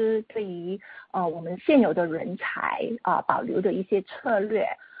公司对于我们现有的人才保留的一些策略。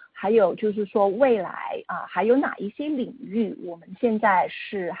还有就是说未来还有哪一些领域我们现在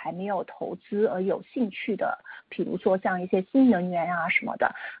是还没有投资而有兴趣的，比如说像一些新能源什么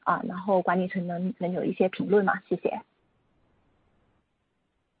的然后管理层能有一些评论吗？谢谢。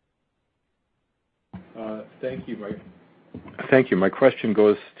Thank you. My question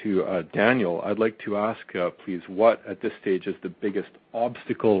goes to Daniel. I'd like to ask, please, what at this stage is the biggest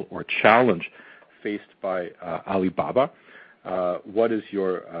obstacle or challenge faced by Alibaba? What is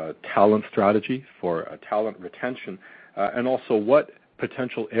your talent strategy for talent retention? And also, what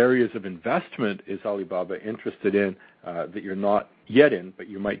potential areas of investment is Alibaba interested in that you're not yet in, but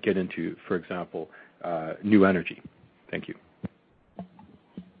you might get into, for example, new energy? Thank you.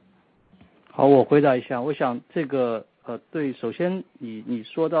 好，我回答一下。我想这个对，首先你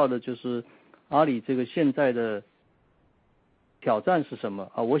说到的就是阿里这个现在的挑战是什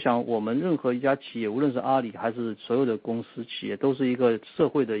么我想我们任何一家企业，无论是阿里还是所有的公司企业，都是一个社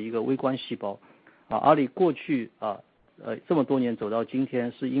会的一个微观细胞阿里过去这么多年走到今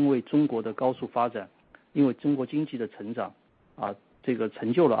天，是因为中国的高速发展，因为中国经济的成长这个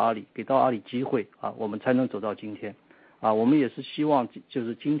成就了阿里，给到阿里机会我们才能走到今天我们也是希望就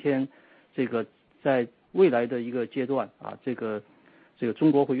是今天这个在未来的一个阶段这个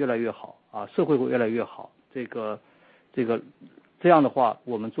中国会越来越好社会会越来越好，这样的话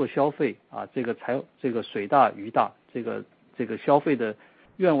我们做消费这个水大鱼大，这个消费的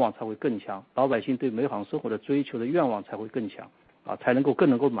愿望才会更强，老百姓对美好生活的追求的愿望才会更强才更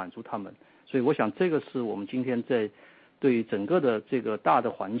能够满足他们。所以我想这个是我们今天在对于整个的这个大的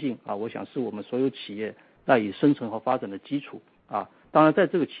环境我想是我们所有企业赖以生存和发展的基础当然在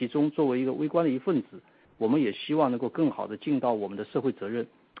这个其中作为一个微观的一份子，我们也希望能够更好的尽到我们的社会责任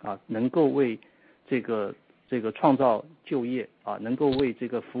能够为这个创造就业能够为这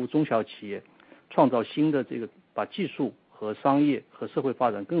个服务中小企业创造新的这个把技术和商业和社会发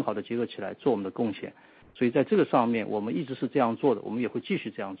展更好的结合起来做我们的贡献。所以在这个上面我们一直是这样做的，我们也会继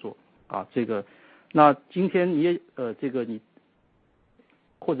续这样做那今天你也你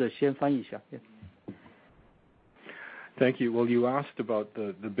或者先翻译一下。Thank you. Well, you asked about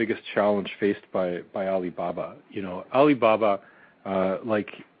the biggest challenge faced by Alibaba. Alibaba, like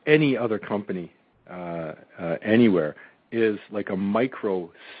any other company anywhere, is like a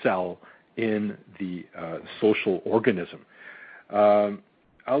micro cell in the social organism.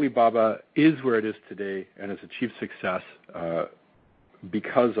 Alibaba is where it is today and has achieved success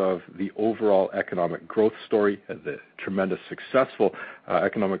because of the overall economic growth story, the tremendous successful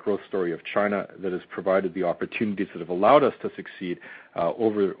economic growth story of China that has provided the opportunities that have allowed us to succeed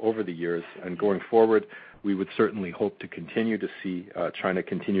over the years. And going forward, we would certainly hope to continue to see China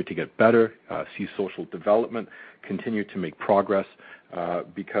continue to get better, see social development, continue to make progress,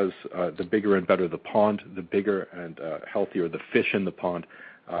 because the bigger and better the pond, the bigger and healthier the fish in the pond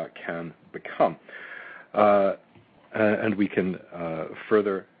can become. And we can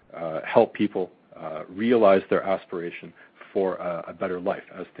further help people realize their aspiration for a better life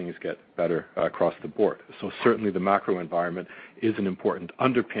as things get better across the board. So certainly the macro environment is an important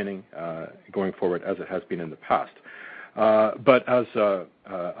underpinning going forward as it has been in the past. But as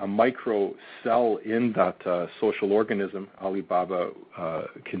a micro cell in that social organism, Alibaba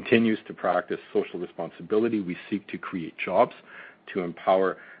continues to practice social responsibility. We seek to create jobs, to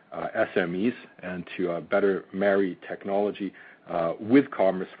empower SMEs, and to better marry technology with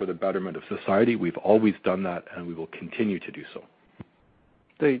commerce for the betterment of society. We've always done that, and we will continue to do so.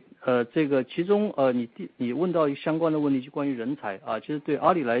 对，这个其中你问到一相关的问题，就关于人才其实对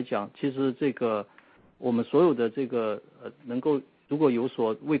阿里来讲，其实这个我们所有的这个能够如果有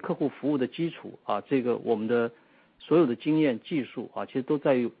所为客户服务的基础这个我们的所有的经验技术其实都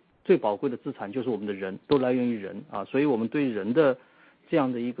在于最宝贵的资产就是我们的人，都来源于人所以我们对人的这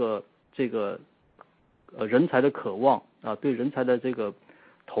样的一个这个人才的渴望对人才的这个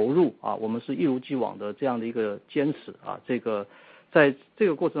投入我们是一如既往的这样的一个坚持这个在这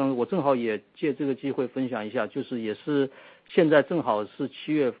个过程中，我正好也借这个机会分享一下，就是也是现在正好是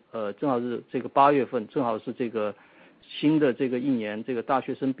7月正好是这个8月份，正好是这个新的这个一年，这个大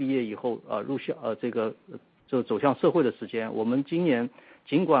学生毕业以后入校这个就走向社会的时间。我们今年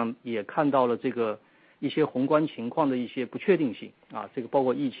尽管也看到了这个一些宏观情况的一些不确定性这个包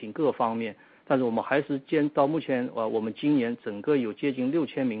括疫情各方面，但是我们还是到目前我们今年整个有接近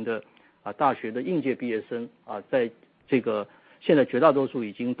6000名的大学的应届毕业生在这个现在绝大多数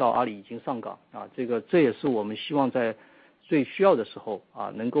已经到阿里已经上岗这也是我们希望在最需要的时候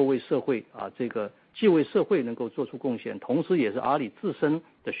能够为社会这个既为社会能够做出贡献，同时也是阿里自身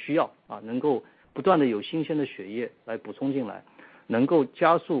的需要能够不断的有新鲜的血液来补充进来，能够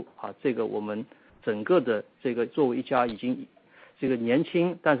加速这个我们整个的这个作为一家已经这个年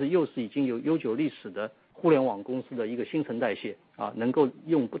轻但是又是已经有悠久历史的互联网公司的一个新陈代谢能够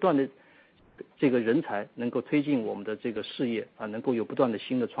用不断的这个人才能够推进我们的这个事业能够有不断的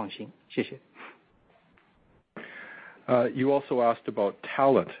新的创新。谢谢。You also asked about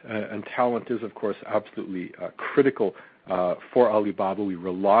talent, and talent is of course absolutely critical for Alibaba. We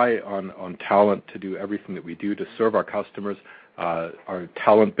rely on talent to do everything that we do to serve our customers. Our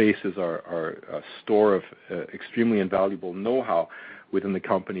talent base is our store of extremely invaluable know-how within the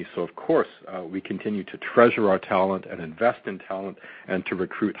company. So of course, we continue to treasure our talent and invest in talent and to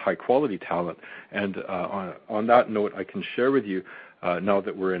recruit high quality talent. And on that note, I can share with you now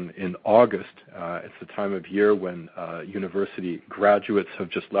that we're in August, it's the time of year when university graduates have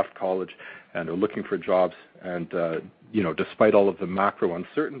just left college and are looking for jobs. And despite all of the macro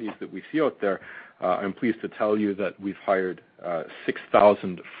uncertainties that we see out there, I'm pleased to tell you that we've hired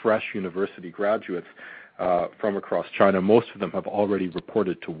 6,000 fresh university graduates from across China. Most of them have already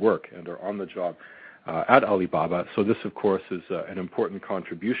reported to work and are on the job at Alibaba. So this, of course, is an important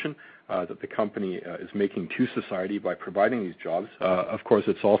contribution that the company is making to society by providing these jobs. Of course,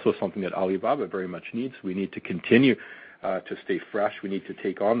 it's also something that Alibaba very much needs. We need to continue to stay fresh. We need to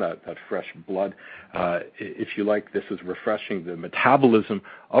take on that fresh blood. If you like, this is refreshing the metabolism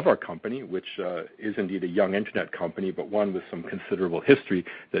of our company, which is indeed a young internet company, but one with some considerable history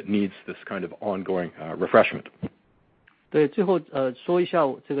that needs this kind of ongoing refreshment. 对，最后说一下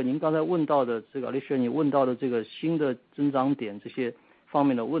这个您刚才问到的这个 Alicia 你问到的这个新的增长点这些方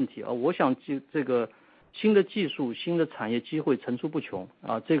面的问题啊，我想这个新的技术、新的产业机会层出不穷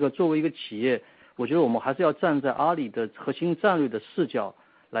啊。这个作为一个企业，我觉得我们还是要站在阿里的核心战略的视角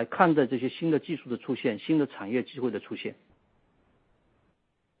来看待这些新的技术的出现、新的产业机会的出现。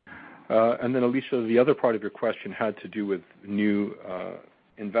And then Alicia, the other part of your question had to do with new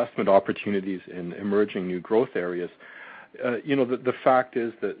investment opportunities in emerging new growth areas. The fact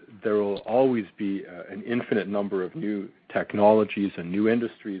is that there will always be an infinite number of new technologies and new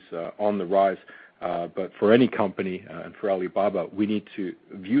industries on the rise. But for any company and for Alibaba, we need to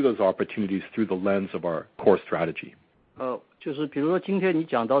view those opportunities through the lens of our core strategy. 就是比如说今天你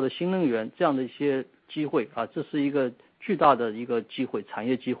讲到的新能源这样的一些机会啊，这是一个巨大的一个机会，产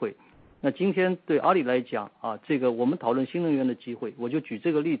业机会。那今天对阿里来讲啊，这个我们讨论新能源的机会，我就举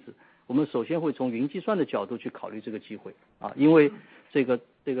这个例子。我们首先会从云计算的角度去考虑这个机会啊，因为这样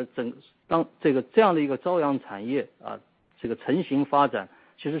的一个朝阳产业啊，这个成型发展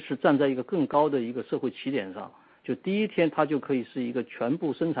其实是站在一个更高的一个社会起点上，就第一天它就可以是一个全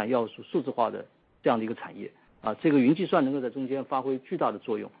部生产要素数字化的这样的一个产业啊，这个云计算能够在中间发挥巨大的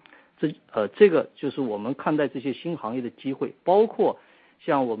作用。这个就是我们看待这些新行业的机会，包括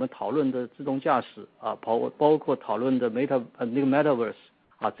像我们讨论的自动驾驶啊，包括讨论的Metaverse。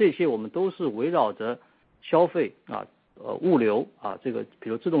啊，这些我们都是围绕着消费啊、物流啊，这个比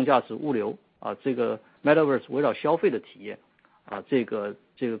如自动驾驶、物流啊，这个 Metaverse 围绕消费的体验啊，这个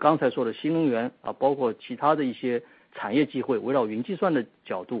刚才说的新能源啊，包括其他的一些产业机会，围绕云计算的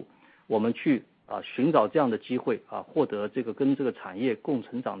角度，我们去寻找这样的机会啊，获得这个跟这个产业共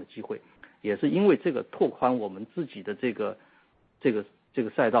成长的机会，也是因为这个拓宽我们自己的这个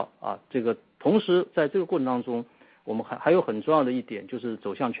赛道啊，这个同时在这个过程当中。我们还有很重要的一点就是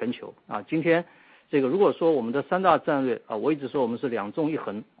走向全球啊。今天这个如果说我们的三大战略啊，我一直说我们是两纵一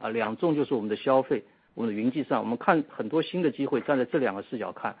横啊，两纵就是我们的消费，我们的云计算，我们看很多新的机会站在这两个视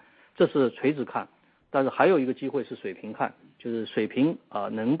角看，这是垂直看，但是还有一个机会是水平看，就是水平啊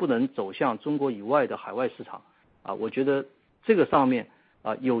能不能走向中国以外的海外市场啊？我觉得这个上面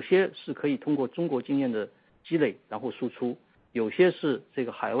啊有些是可以通过中国经验的积累然后输出，有些是这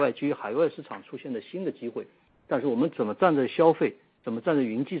个基于海外市场出现的新的机会。但是我们怎么站在消费，怎么站在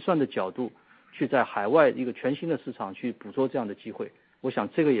云计算的角度，去在海外一个全新的市场去捕捉这样的机会，我想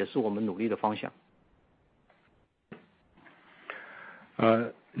这个也是我们努力的方向。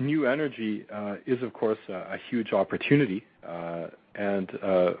New energy is of course a huge opportunity, and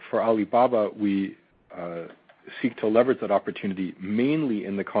for Alibaba, we seek to leverage that opportunity mainly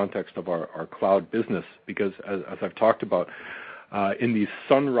in the context of our cloud business, because as I've talked about. In these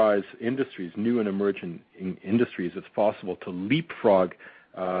sunrise industries, new and emerging industries, it's possible to leapfrog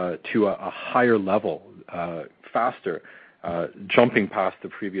to a higher level faster, jumping past the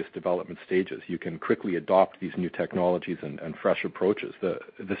previous development stages. You can quickly adopt these new technologies and fresh approaches.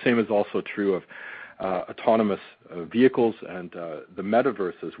 The same is also true of autonomous vehicles and the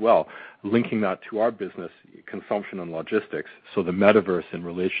metaverse as well, linking that to our business, consumption and logistics. So the metaverse in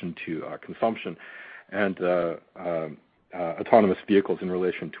relation to consumption and autonomous vehicles in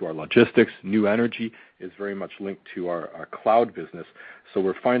relation to our logistics. New energy is very much linked to our cloud business. So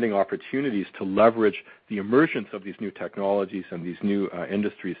we're finding opportunities to leverage the emergence of these new technologies and these new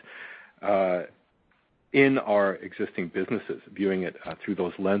industries in our existing businesses, viewing it through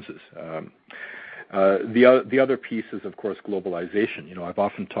those lenses. The other piece is, of course, globalization. I've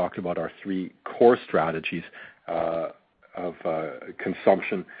often talked about our three core strategies of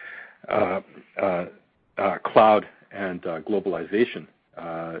consumption, cloud, and globalization,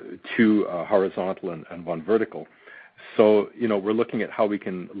 two horizontal and one vertical. So, we're looking at how we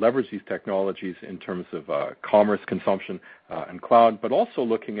can leverage these technologies in terms of commerce, consumption, and cloud, but also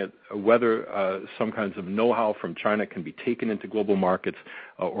looking at whether some kinds of know-how from China can be taken into global markets,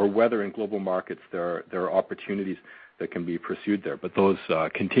 or whether in global markets there are opportunities that can be pursued there. But those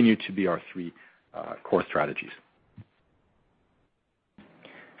continue to be our three core strategies.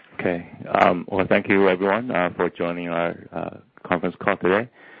 Okay. Well, thank you everyone for joining our conference call today.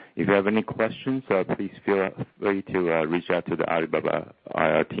 If you have any questions, please feel free to reach out to the Alibaba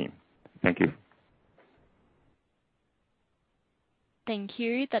IR team. Thank you. Thank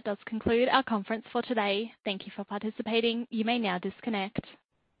you. That does conclude our conference for today. Thank you for participating. You may now disconnect.